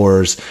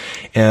 encores,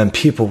 and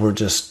people were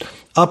just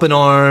up in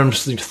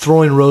arms,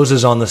 throwing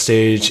roses on the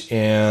stage,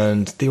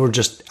 and they were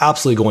just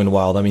absolutely going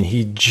wild. I mean,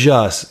 he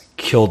just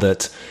killed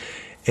it.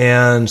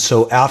 And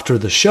so after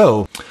the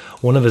show,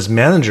 one of his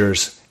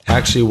managers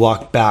actually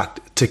walked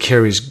back to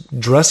Cary's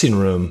dressing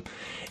room,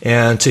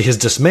 and to his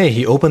dismay,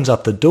 he opens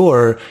up the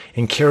door,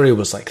 and Cary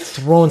was like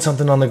throwing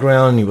something on the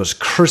ground, and he was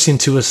cursing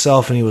to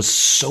himself, and he was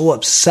so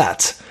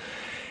upset.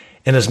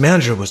 And his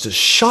manager was just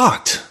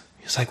shocked.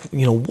 He's like,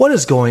 what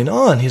is going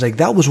on? He's like,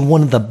 that was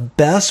one of the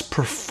best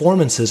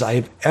performances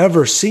I've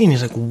ever seen.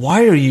 He's like,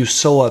 why are you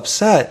so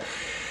upset?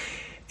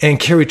 And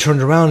Cary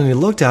turned around and he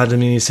looked at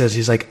him and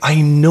he's like, I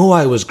know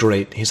I was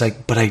great. He's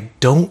like, but I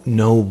don't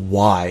know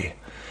why.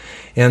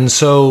 And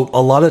so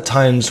a lot of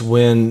times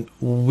when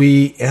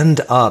we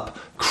end up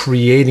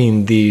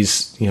creating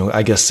these,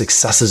 I guess,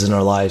 successes in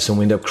our lives, and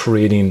we end up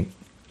creating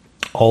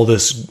all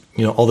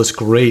this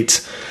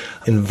great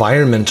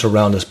environment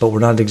around us, but we're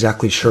not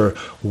exactly sure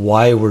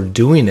why we're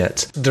doing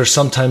it. There's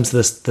sometimes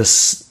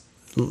this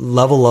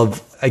level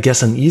of, I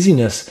guess,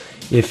 uneasiness,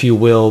 if you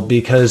will,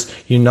 because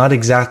you're not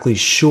exactly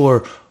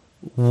sure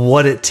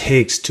what it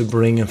takes to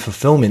bring in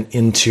fulfillment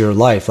into your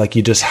life. Like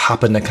you just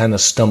happen to kind of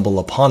stumble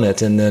upon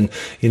it. And then,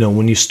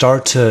 when you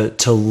start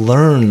to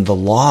learn the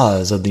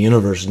laws of the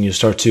universe and you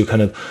start to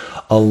kind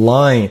of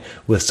align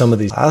with some of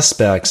these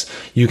aspects,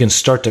 you can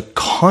start to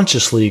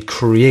consciously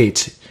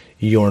create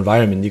your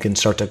environment. You can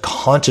start to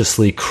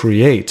consciously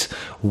create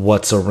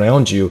what's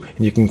around you,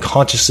 and you can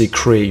consciously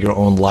create your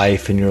own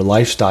life and your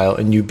lifestyle,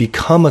 and you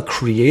become a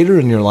creator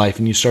in your life,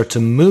 and you start to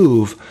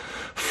move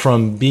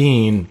from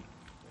being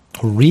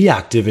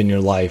reactive in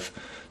your life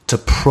to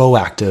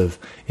proactive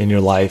in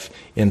your life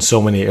in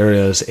so many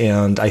areas.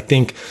 And I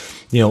think,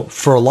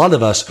 for a lot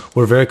of us,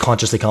 we're very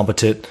consciously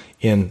competent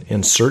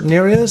in certain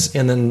areas,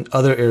 and then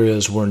other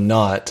areas we're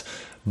not.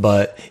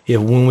 But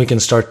when we can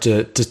start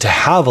to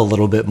have a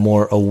little bit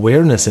more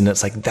awareness in it,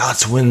 it's like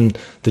that's when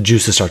the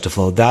juices start to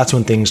flow. That's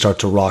when things start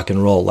to rock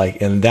and roll.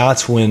 And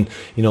that's when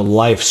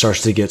life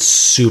starts to get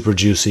super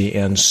juicy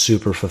and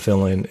super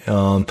fulfilling.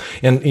 And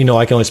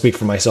I can only speak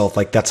for myself.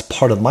 Like that's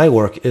part of my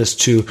work is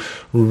to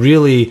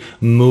really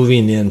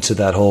moving into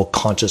that whole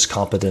conscious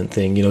competent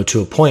thing. To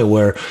a point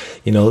where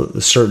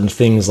certain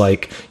things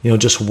like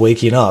just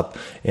waking up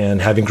and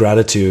having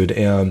gratitude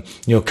and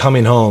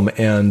coming home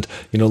and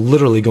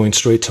literally going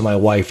straight to my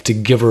wife to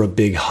give her a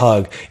big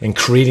hug and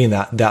creating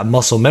that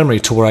muscle memory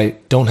to where I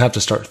don't have to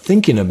start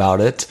thinking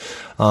about it.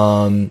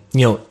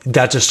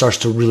 That just starts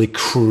to really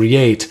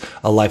create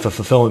a life of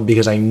fulfillment,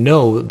 because I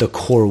know the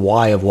core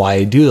why of why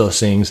I do those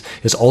things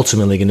is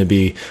ultimately going to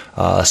be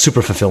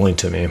super fulfilling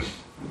to me.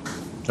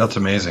 That's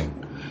amazing.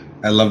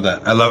 I love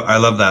that. I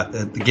love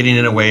that. Getting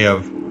in a way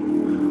of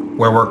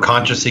where we're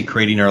consciously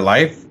creating our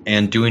life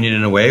and doing it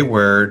in a way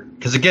where,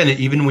 because again,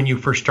 even when you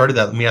first started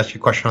that, let me ask you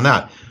a question on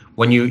that.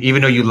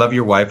 Even though you love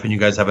your wife and you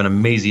guys have an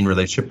amazing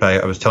relationship,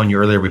 I was telling you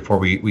earlier before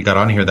we got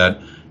on here that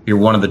you're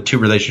one of the 2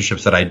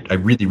 relationships that I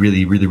really,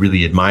 really, really,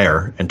 really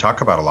admire and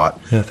talk about a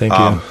lot. Yeah, thank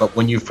you. But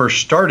when you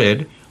first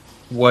started,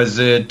 was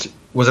it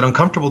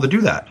uncomfortable to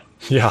do that?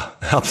 Yeah,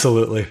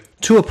 absolutely.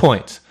 To a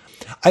point.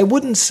 I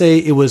wouldn't say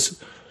it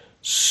was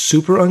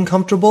super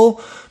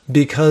uncomfortable,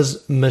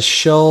 because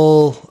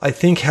Michelle, I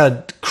think,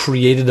 had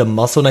created a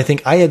muscle, and I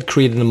think I had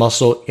created a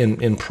muscle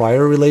in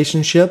prior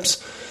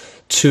relationships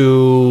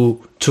to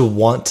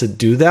want to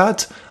do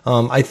that.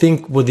 I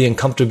think what the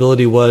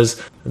uncomfortability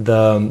was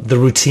the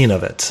routine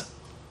of it,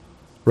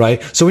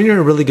 right? So when you're in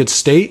a really good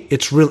state,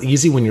 it's real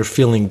easy when you're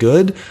feeling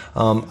good.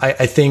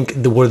 I think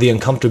where the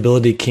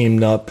uncomfortability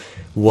came up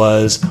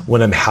was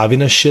when I'm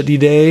having a shitty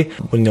day,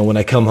 when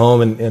I come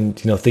home and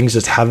things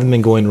just haven't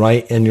been going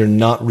right and you're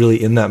not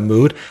really in that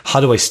mood.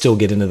 How do I still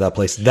get into that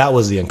place? That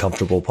was the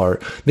uncomfortable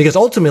part, because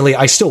ultimately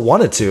I still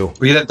wanted to,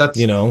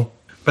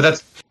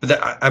 But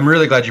I'm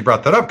really glad you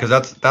brought that up,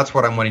 because that's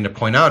what I'm wanting to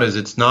point out is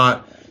it's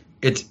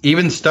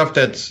even stuff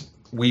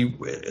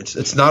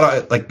it's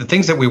not like the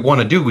things that we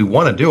want to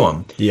do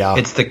them. Yeah.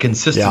 It's the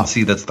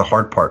consistency that's the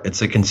hard part.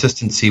 It's the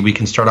consistency. We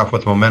can start off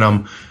with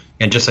momentum,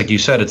 and just like you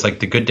said, it's like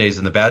the good days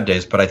and the bad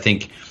days. But I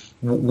think,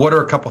 what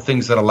are a couple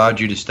things that allowed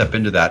you to step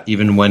into that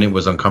even when it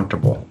was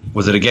uncomfortable?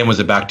 Was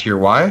it back to your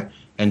why?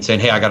 and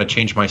saying, hey, I got to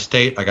change my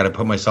state. I got to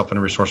put myself in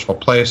a resourceful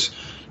place.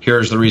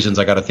 Here's the reasons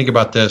I got to think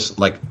about this.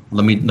 Like,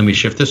 let me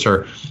shift this.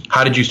 Or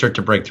how did you start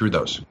to break through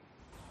those?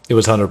 It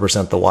was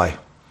 100% the why.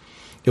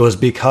 It was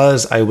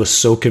because I was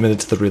so committed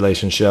to the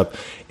relationship,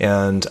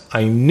 and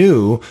I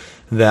knew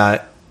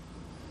that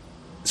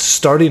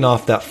starting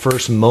off that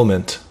first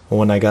moment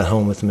when I got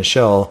home with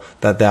Michelle,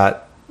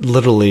 that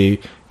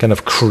literally kind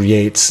of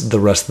creates the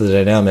rest of the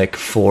dynamic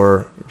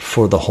for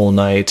the whole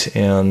night.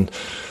 And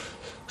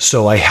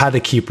so I had to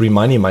keep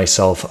reminding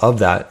myself of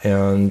that.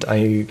 And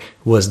I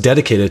was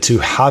dedicated to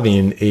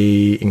having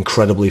a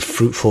incredibly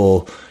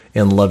fruitful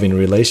and loving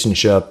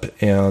relationship.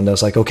 And I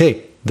was like,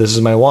 okay, this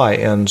is my why.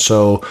 And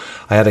so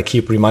I had to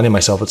keep reminding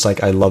myself, it's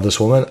like, I love this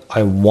woman.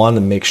 I want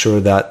to make sure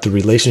that the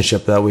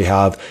relationship that we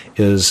have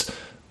is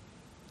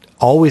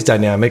always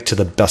dynamic to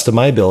the best of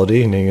my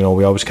ability. And, you know,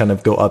 we always kind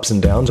of go ups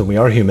and downs, and we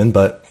are human,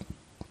 but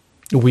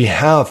we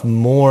have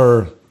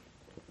more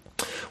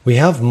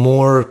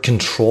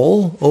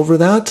control over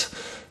that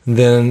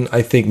than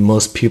I think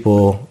most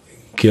people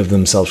give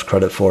themselves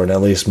credit for, and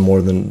at least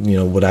more than, you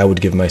know, what I would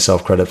give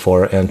myself credit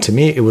for. And to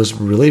me, it was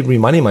really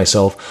reminding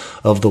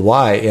myself of the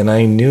why. And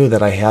I knew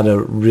that I had to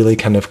really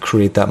kind of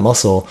create that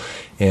muscle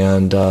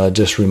and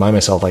just remind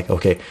myself, like,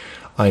 okay,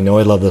 I know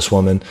I love this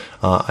woman.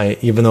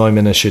 Even though I'm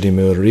in a shitty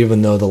mood, or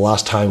even though the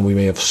last time we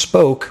may have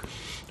spoke,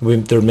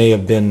 there may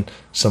have been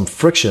some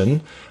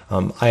friction.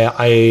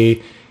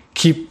 I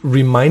keep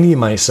reminding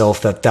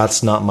myself that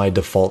that's not my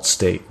default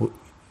state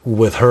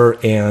with her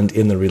and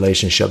in the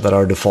relationship, that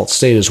our default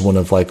state is one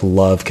of like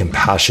love,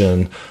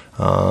 compassion,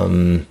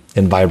 and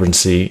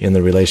vibrancy in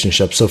the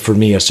relationship. So for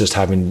me, it's just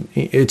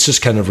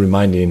kind of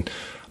reminding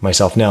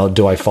myself. Now,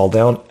 do I fall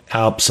down?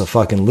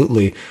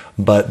 Abso-fucking-lutely.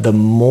 But the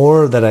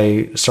more that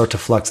I start to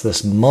flex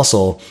this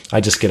muscle,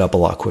 I just get up a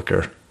lot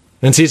quicker.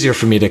 And it's easier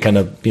for me to kind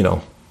of, you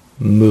know,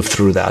 move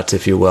through that,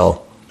 if you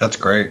will. That's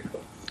great.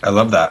 I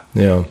love that.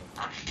 Yeah.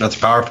 That's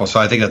powerful. So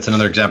I think that's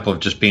another example of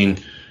just being,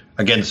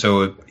 again,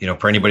 so, you know,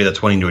 for anybody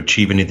that's wanting to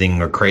achieve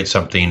anything or create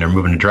something or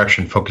move in a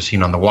direction,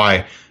 focusing on the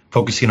why,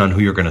 focusing on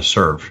who you're going to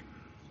serve.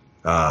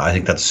 I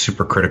think that's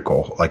super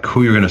critical. Like,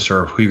 who you're going to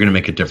serve, who you're going to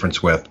make a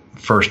difference with,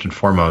 first and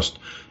foremost,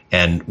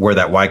 and where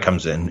that why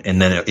comes in,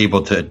 and then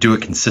able to do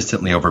it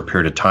consistently over a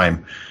period of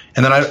time.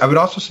 And then I would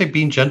also say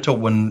being gentle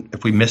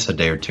if we miss a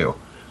day or two.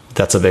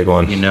 That's a big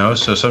one. You know,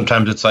 so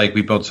sometimes it's like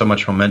we build so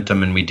much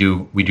momentum and we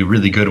do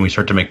really good and we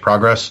start to make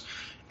progress,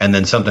 and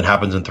then something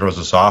happens and throws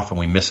us off and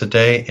we miss a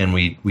day and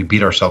we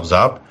beat ourselves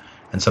up.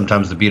 And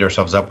sometimes to beat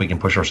ourselves up, we can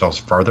push ourselves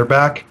farther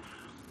back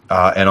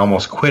and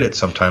almost quit it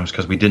sometimes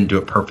because we didn't do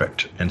it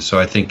perfect. And so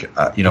I think,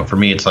 you know, for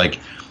me, it's like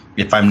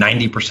if I'm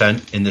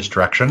 90% in this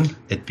direction,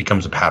 it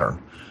becomes a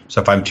pattern. So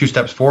if I'm 2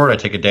 steps forward, I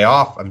take a day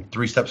off. I'm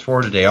 3 steps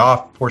forward, a day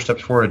off, 4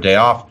 steps forward, a day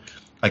off.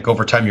 Like,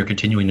 over time, you're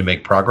continuing to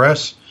make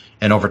progress.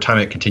 And over time,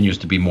 it continues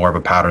to be more of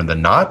a pattern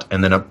than not.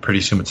 And then pretty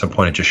soon at some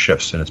point, it just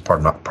shifts and it's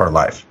part of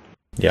life.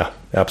 Yeah,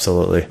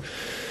 absolutely.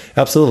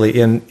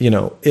 Absolutely. And, you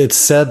know, it's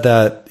said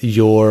that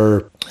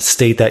your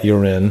state that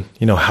you're in,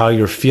 you know, how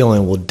you're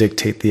feeling will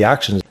dictate the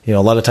actions. You know,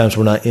 a lot of times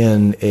we're not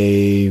in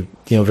a, you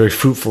know, very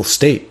fruitful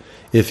state,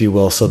 if you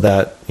will. So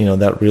that, you know,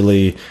 that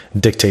really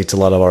dictates a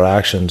lot of our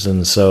actions.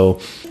 And so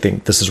I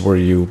think this is where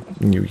you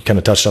kind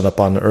of touched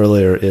on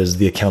earlier, is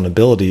the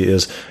accountability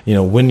is, you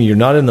know, when you're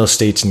not in those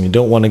states and you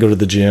don't want to go to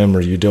the gym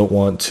or you don't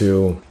want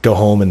to go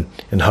home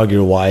and hug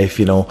your wife,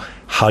 you know,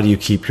 how do you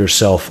keep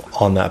yourself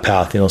on that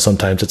path? You know,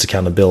 sometimes it's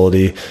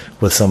accountability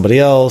with somebody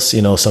else,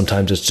 you know,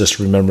 sometimes it's just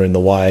remembering the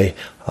why.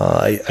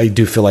 I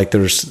do feel like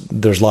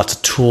there's lots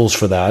of tools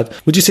for that.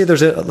 Would you say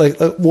there's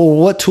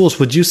what tools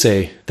would you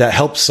say that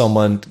helps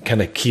someone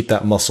kind of keep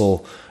that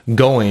muscle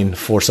going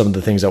for some of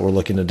the things that we're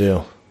looking to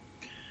do?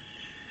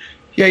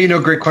 Yeah, you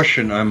know, great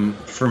question.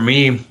 For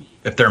me,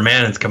 if they're a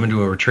man, it's coming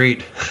to a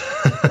retreat.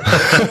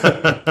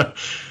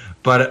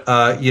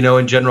 But you know,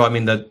 in general, I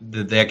mean,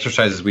 the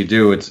exercises we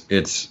do,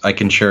 it's I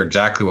can share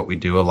exactly what we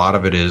do. A lot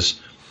of it is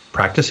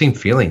practicing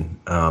feeling.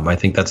 I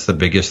think that's the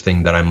biggest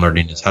thing that I'm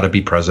learning, is how to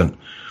be present.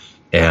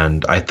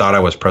 And I thought I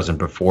was present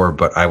before,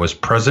 but I was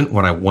present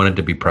when I wanted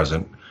to be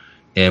present.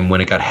 And when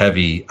it got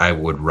heavy, I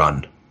would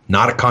run.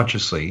 Not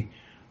consciously,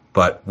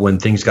 but when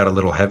things got a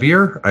little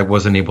heavier, I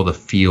wasn't able to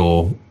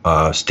feel,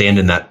 stand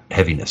in that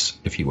heaviness,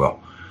 if you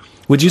will.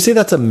 Would you say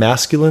that's a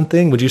masculine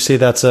thing? Would you say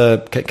that's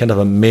a kind of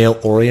a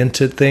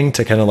male-oriented thing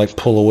to kind of like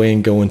pull away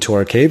and go into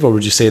our cave? Or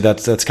would you say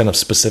that's kind of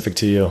specific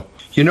to you?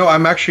 You know,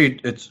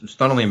 it's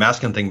not only a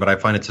masculine thing, but I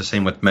find it's the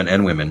same with men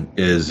and women.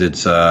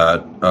 It's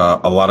a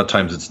lot of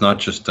times it's not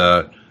just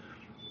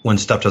when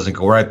stuff doesn't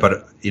go right,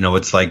 but, you know,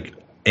 it's like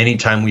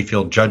anytime we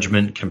feel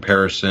judgment,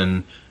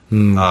 comparison,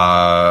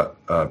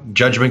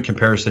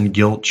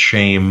 guilt,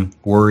 shame,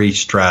 worry,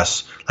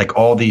 stress, like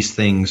all these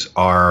things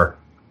are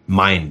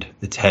mind,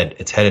 it's head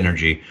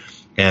energy.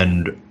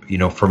 And, you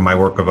know, from my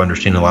work of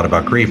understanding a lot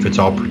about grief, it's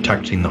all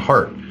protecting the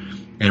heart,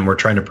 and we're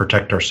trying to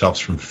protect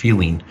ourselves from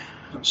feeling.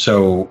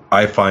 So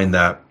I find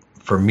that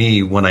for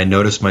me, when I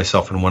notice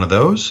myself in one of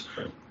those,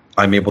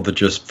 I'm able to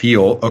just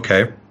feel,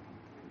 okay,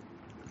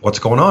 what's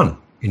going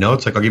on? You know,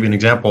 it's like, I'll give you an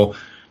example.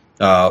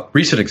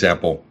 recent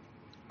example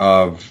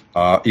of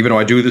even though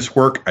I do this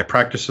work, I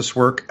practice this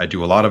work, I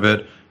do a lot of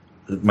it,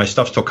 my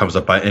stuff still comes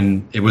up.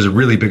 And it was a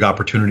really big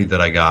opportunity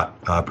that I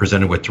got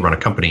presented with to run a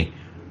company,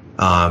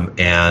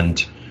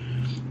 and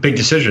big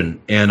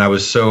decision. And I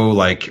was so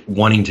like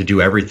wanting to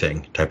do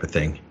everything type of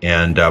thing.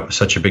 And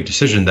such a big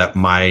decision that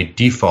my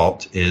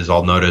default is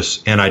I'll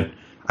notice. And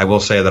I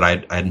will say that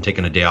I hadn't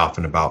taken a day off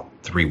in about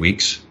 3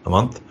 weeks, a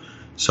month.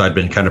 So I'd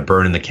been kind of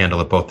burning the candle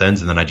at both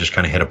ends. And then I just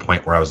kind of hit a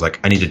point where I was like,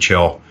 I need to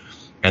chill.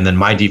 And then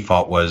my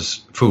default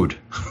was food.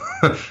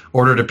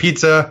 Ordered a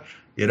pizza,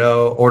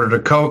 ordered a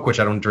Coke, which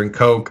I don't drink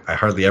Coke. I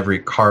hardly ever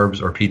eat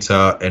carbs or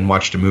pizza, and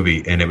watched a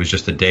movie. And it was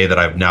just a day that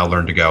I've now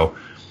learned to go.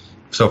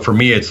 So for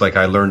me, it's like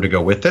I learned to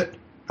go with it.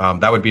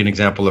 That would be an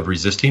example of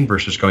resisting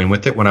versus going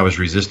with it. When I was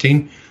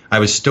resisting, I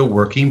was still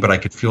working, but I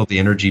could feel the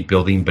energy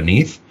building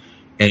beneath.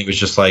 And it was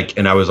just like,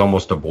 and I was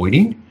almost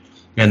avoiding.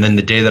 And then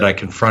the day that I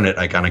confront it,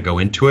 I kind of go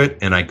into it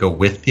and I go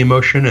with the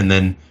emotion. And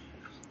then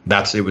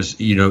it was,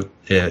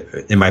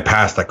 in my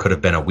past, that could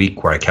have been a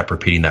week where I kept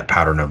repeating that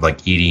pattern of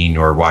like eating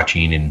or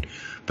watching.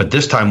 But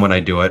this time when I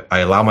do it, I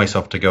allow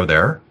myself to go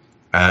there.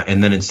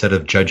 And then instead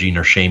of judging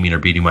or shaming or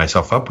beating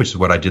myself up, which is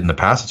what I did in the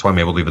past, that's why I'm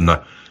able to even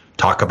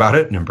talk about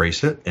it and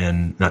embrace it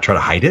and not try to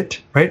hide it,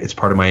 right? It's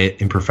part of my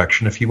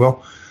imperfection, if you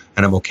will,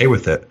 and I'm okay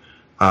with it,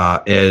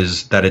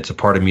 is that it's a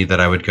part of me that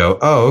I would go,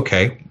 oh,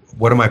 okay,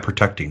 what am I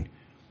protecting?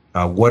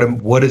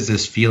 What is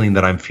this feeling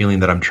that I'm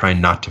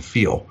trying not to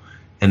feel?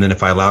 And then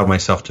if I allowed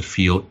myself to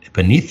feel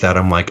beneath that,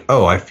 I'm like,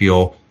 oh, I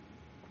feel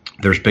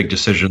there's big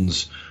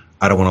decisions.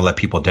 I don't want to let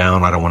people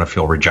down. I don't want to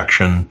feel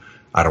rejection.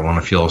 I don't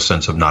want to feel a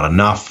sense of not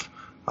enough.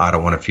 I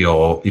don't want to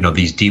feel,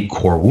 these deep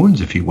core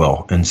wounds, if you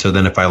will. And so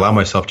then if I allow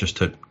myself just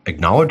to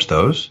acknowledge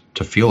those,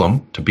 to feel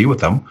them, to be with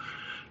them,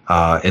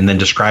 and then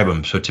describe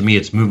them. So to me,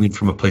 it's moving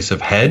from a place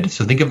of head.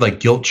 So think of like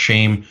guilt,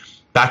 shame,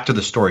 back to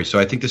the story. So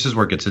I think this is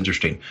where it gets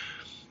interesting.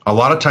 A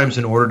lot of times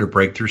in order to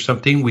break through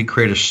something, we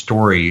create a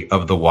story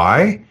of the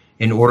why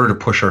in order to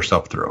push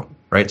ourselves through,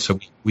 right? So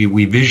we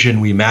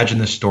imagine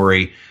the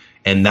story,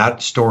 and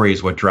that story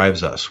is what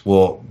drives us.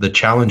 Well, the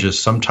challenge is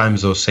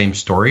sometimes those same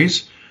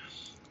stories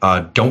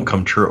don't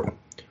come true,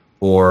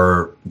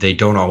 or they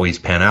don't always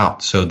pan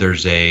out. So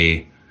there's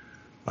a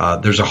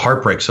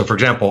heartbreak. So for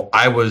example,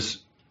 I was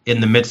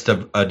in the midst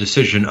of a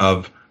decision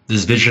of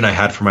this vision I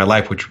had for my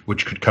life,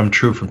 which could come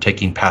true from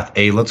taking path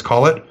A, let's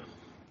call it,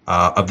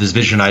 of this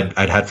vision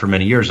I'd had for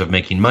many years of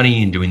making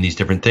money and doing these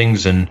different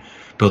things and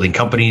building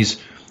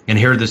companies. And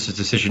here this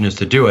decision is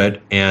to do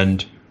it,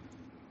 and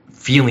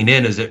feeling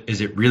in, is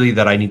it really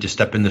that I need to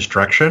step in this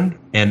direction?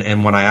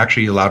 And when I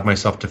actually allowed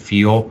myself to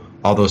feel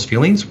all those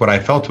feelings, what I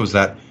felt was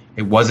that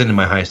it wasn't in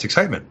my highest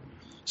excitement.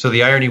 So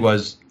the irony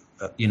was,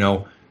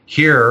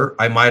 here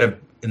I might have,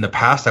 in the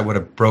past, I would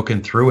have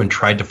broken through and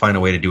tried to find a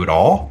way to do it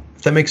all,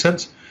 if that makes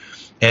sense.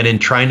 And in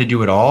trying to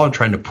do it all and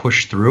trying to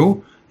push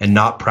through and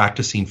not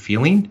practicing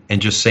feeling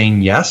and just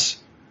saying yes,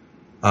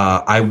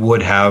 I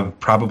would have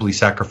probably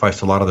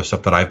sacrificed a lot of the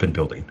stuff that I've been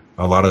building.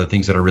 A lot of the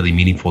things that are really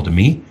meaningful to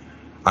me,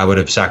 I would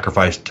have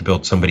sacrificed to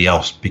build somebody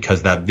else,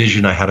 because that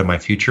vision I had of my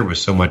future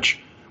was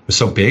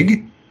so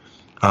big.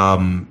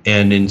 And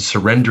in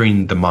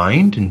surrendering the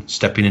mind and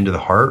stepping into the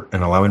heart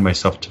and allowing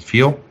myself to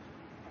feel,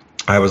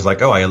 I was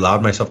like, I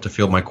allowed myself to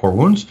feel my core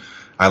wounds.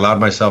 I allowed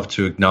myself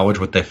to acknowledge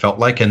what they felt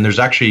like. And there's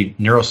actually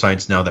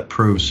neuroscience now that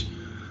proves,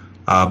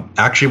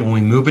 actually when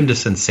we move into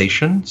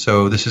sensation,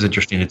 so this is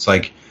interesting. It's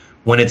like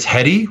when it's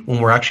heady, when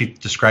we're actually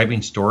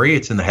describing story,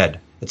 it's in the head.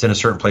 It's in a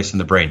certain place in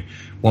the brain.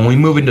 When we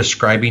move into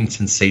describing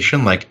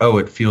sensation, like,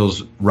 it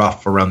feels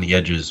rough around the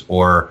edges,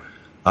 or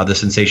the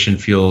sensation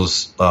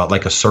feels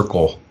like a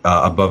circle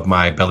above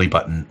my belly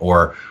button,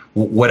 or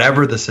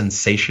whatever the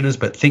sensation is,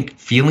 but think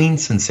feeling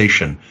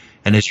sensation.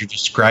 And as you're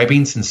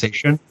describing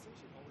sensation,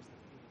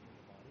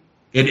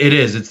 it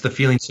is. It's the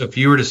feeling. So if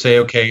you were to say,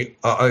 okay,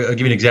 I'll give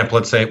you an example.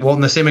 Let's say, well,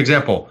 in the same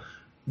example,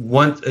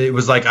 once it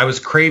was like I was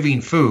craving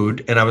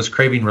food and I was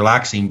craving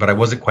relaxing, but I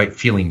wasn't quite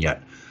feeling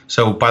yet.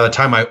 So by the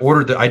time I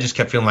ordered I just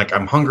kept feeling like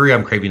I'm hungry,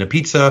 I'm craving a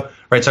pizza,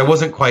 right? So I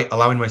wasn't quite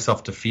allowing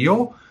myself to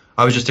feel.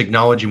 I was just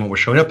acknowledging what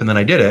was showing up, and then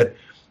I did it.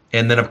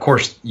 And then, of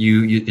course,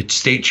 it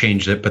state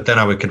changed it, but then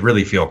I could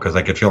really feel, because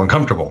I could feel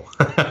uncomfortable.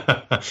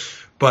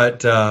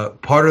 But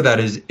part of that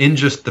is in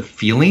just the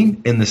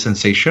feeling, in the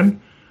sensation.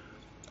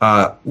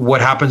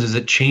 What happens is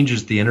it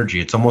changes the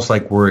energy. It's almost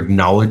like we're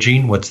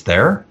acknowledging what's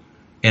there.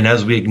 And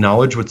as we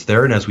acknowledge what's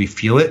there and as we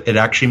feel it, it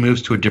actually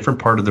moves to a different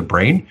part of the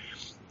brain.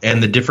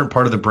 And the different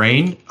part of the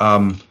brain,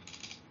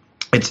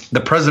 it's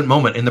the present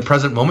moment. In the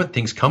present moment,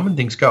 things come and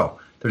things go.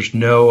 There's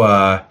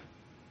no,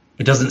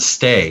 it doesn't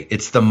stay.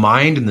 It's the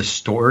mind and the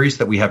stories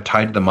that we have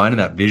tied to the mind and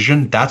that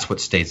vision. That's what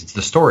stays. It's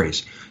the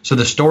stories. So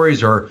the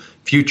stories are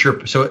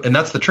future. So, and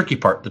that's the tricky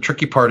part. The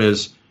tricky part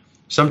is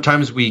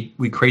sometimes we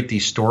create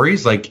these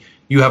stories. Like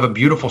you have a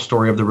beautiful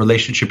story of the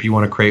relationship you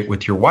want to create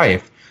with your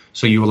wife.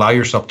 So you allow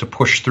yourself to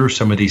push through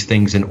some of these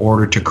things in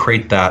order to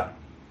create that,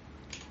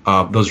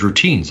 those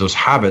routines, those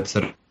habits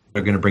that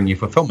are going to bring you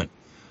fulfillment.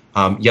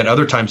 Yet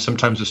other times,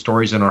 sometimes the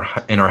stories in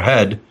our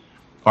head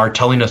are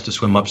telling us to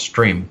swim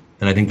upstream.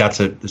 And I think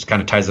this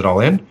kind of ties it all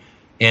in.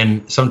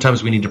 And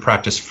sometimes we need to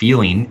practice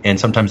feeling, and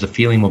sometimes the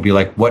feeling will be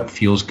like, what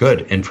feels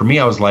good? And for me,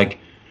 I was like,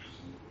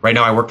 right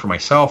now I work for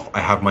myself. I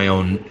have my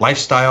own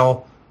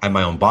lifestyle. I'm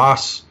my own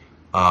boss.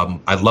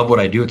 I love what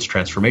I do. It's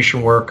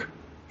transformation work.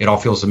 It all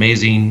feels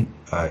amazing.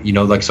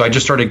 So I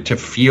just started to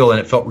feel,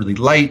 and it felt really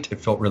light. It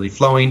felt really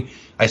flowing.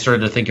 I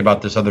started to think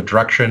about this other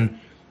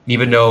direction,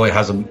 even though it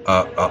has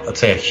let's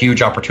say a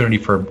huge opportunity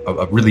for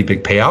a really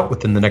big payout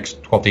within the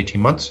next 12 to 18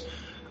 months.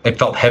 It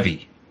felt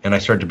heavy. And I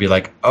started to be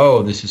like,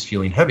 oh, this is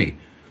feeling heavy.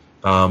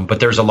 But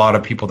there's a lot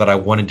of people that I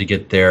wanted to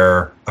get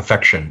their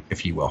affection,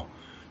 if you will.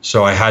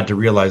 So I had to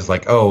realize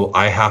like, oh,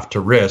 I have to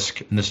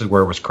risk, and this is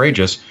where it was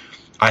courageous,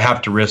 I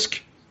have to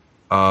risk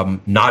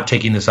not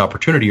taking this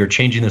opportunity or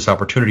changing this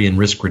opportunity and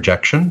risk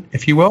rejection,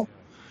 if you will,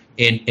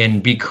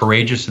 and be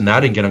courageous in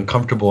that and get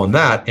uncomfortable in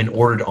that in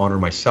order to honor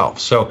myself.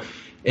 So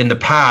in the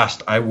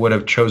past, I would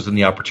have chosen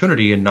the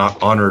opportunity and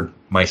not honored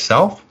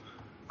myself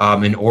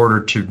in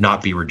order to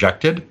not be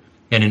rejected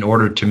and in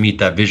order to meet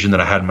that vision that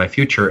I had in my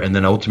future. And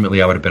then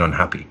ultimately I would have been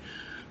unhappy.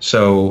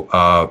 So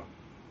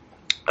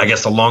I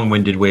guess a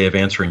long-winded way of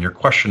answering your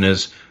question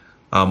is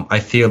I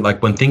feel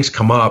like when things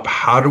come up,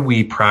 how do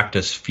we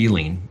practice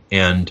feeling?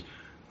 And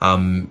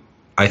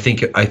I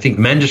think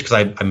men, just because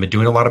I've been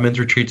doing a lot of men's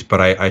retreats, but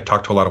I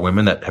talk to a lot of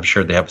women that have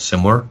shared they have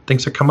similar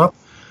things that come up.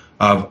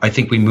 I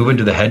think we move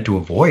into the head to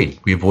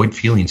avoid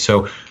feeling.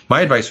 So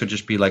my advice would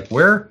just be like,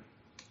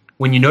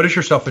 when you notice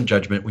yourself in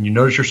judgment, when you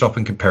notice yourself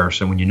in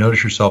comparison, when you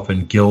notice yourself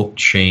in guilt,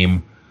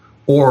 shame,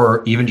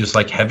 or even just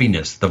like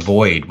heaviness, the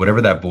void,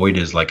 whatever that void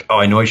is, like, oh,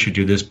 I know I should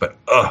do this, but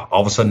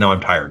all of a sudden now I'm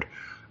tired.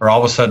 Or all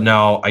of a sudden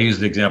now, I use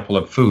the example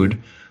of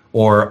food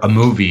or a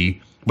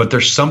movie, but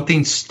there's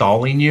something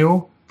stalling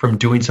you from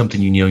doing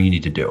something you know you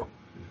need to do.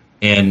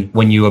 And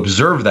when you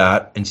observe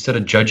that, instead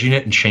of judging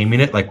it and shaming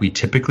it like we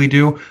typically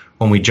do,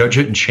 when we judge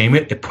it and shame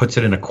it, it puts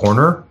it in a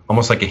corner,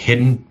 almost like a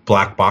hidden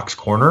black box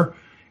corner,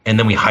 and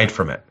then we hide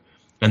from it.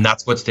 And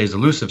that's what stays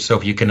elusive. So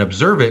if you can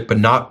observe it, but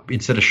not,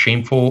 instead of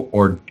shameful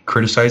or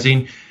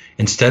criticizing,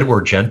 instead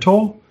we're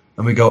gentle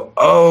and we go,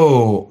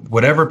 oh,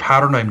 whatever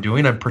pattern I'm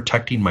doing, I'm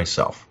protecting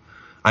myself.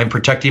 I'm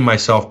protecting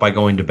myself by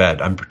going to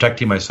bed. I'm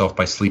protecting myself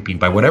by sleeping,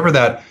 by whatever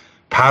that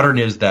pattern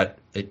is, that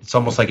it's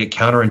almost like it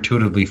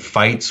counterintuitively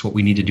fights what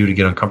we need to do to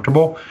get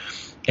uncomfortable.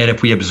 And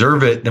if we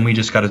observe it, then we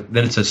just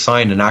then it's a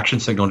sign, an action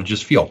signal to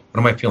just feel.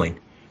 What am I feeling?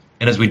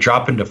 And as we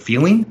drop into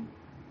feeling,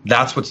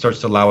 that's what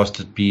starts to allow us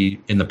to be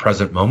in the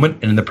present moment.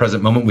 And in the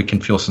present moment, we can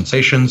feel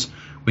sensations.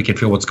 We can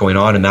feel what's going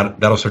on. And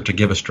that'll start to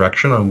give us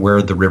direction on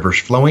where the river's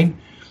flowing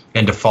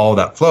and to follow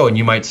that flow. And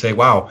you might say,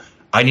 wow,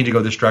 I need to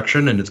go this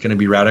direction and it's going to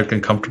be radically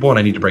uncomfortable and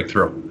I need to break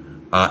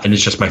through. And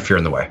it's just my fear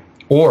in the way.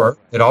 Or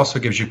it also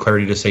gives you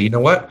clarity to say, you know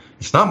what?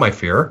 It's not my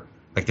fear.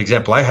 Like the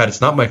example I had,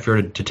 it's not my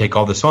fear to take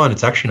all this on.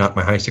 It's actually not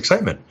my highest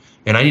excitement.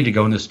 And I need to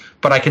go in this,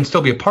 but I can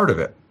still be a part of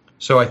it.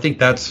 So I think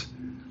kind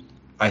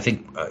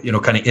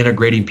of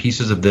integrating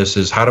pieces of this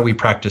is how do we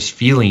practice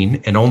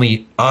feeling, and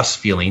only us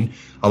feeling.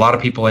 A lot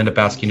of people end up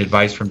asking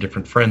advice from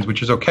different friends,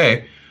 which is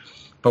okay.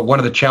 But one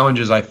of the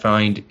challenges I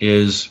find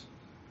is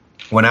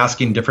when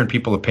asking different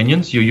people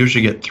opinions, you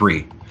usually get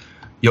three.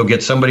 You'll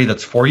get somebody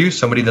that's for you,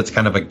 somebody that's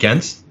kind of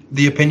against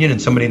the opinion,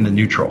 and somebody in the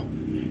neutral.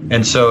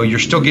 And so you're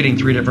still getting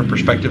three different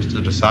perspectives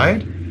to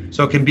decide.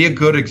 So it can be a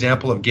good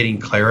example of getting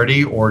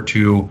clarity or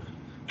to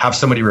have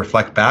somebody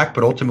reflect back,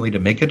 but ultimately to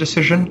make a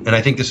decision. And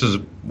I think this is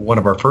one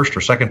of our first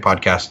or second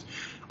podcasts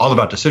all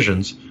about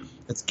decisions.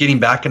 It's getting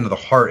back into the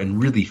heart and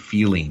really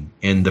feeling.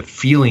 And the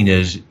feeling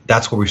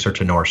that's where we start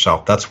to know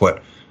ourselves. That's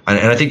what, and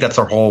I think that's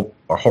our whole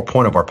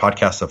point of our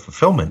podcast of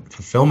fulfillment.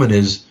 Fulfillment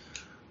is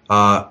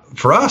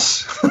for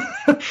us,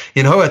 at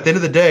the end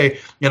of the day,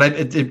 and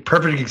it's a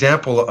perfect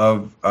example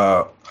of,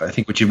 I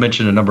think what you've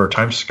mentioned a number of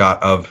times,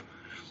 Scott, of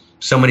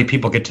so many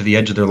people get to the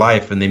edge of their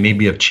life and they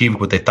maybe achieved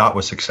what they thought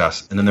was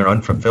success and then they're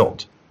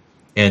unfulfilled.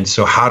 And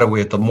so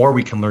the more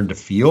we can learn to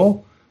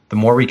feel, the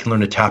more we can learn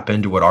to tap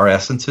into what our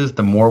essence is,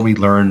 the more we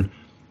learn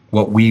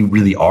what we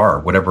really are,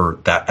 whatever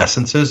that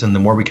essence is, and the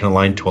more we can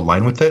align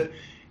with it.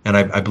 And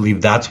I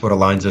believe that's what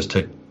aligns us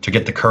to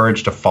get the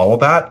courage to follow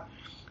that,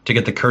 to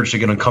get the courage to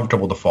get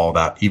uncomfortable to follow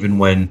that, even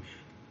when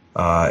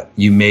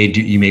you may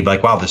be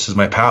like, wow, this is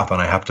my path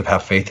and I have to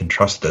have faith and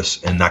trust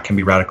this. And that can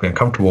be radically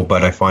uncomfortable.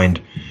 But I find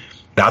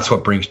that's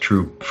what brings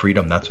true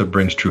freedom. That's what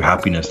brings true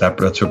happiness.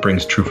 That's what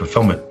brings true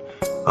fulfillment,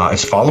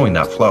 is following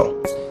that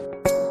flow.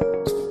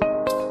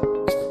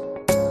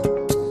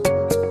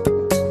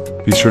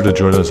 Be sure to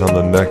join us on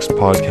the next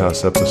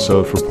podcast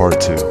episode for part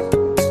 2.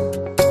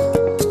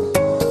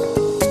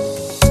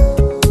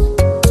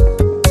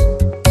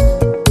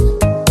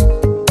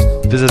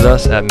 Visit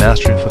us at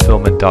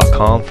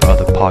masteringfulfillment.com for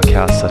other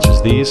podcasts such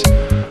as these.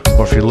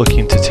 Or if you're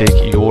looking to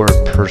take your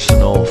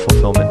personal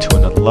fulfillment to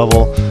another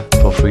level,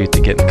 feel free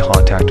to get in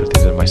contact with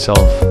either myself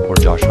or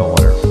Joshua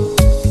Winter.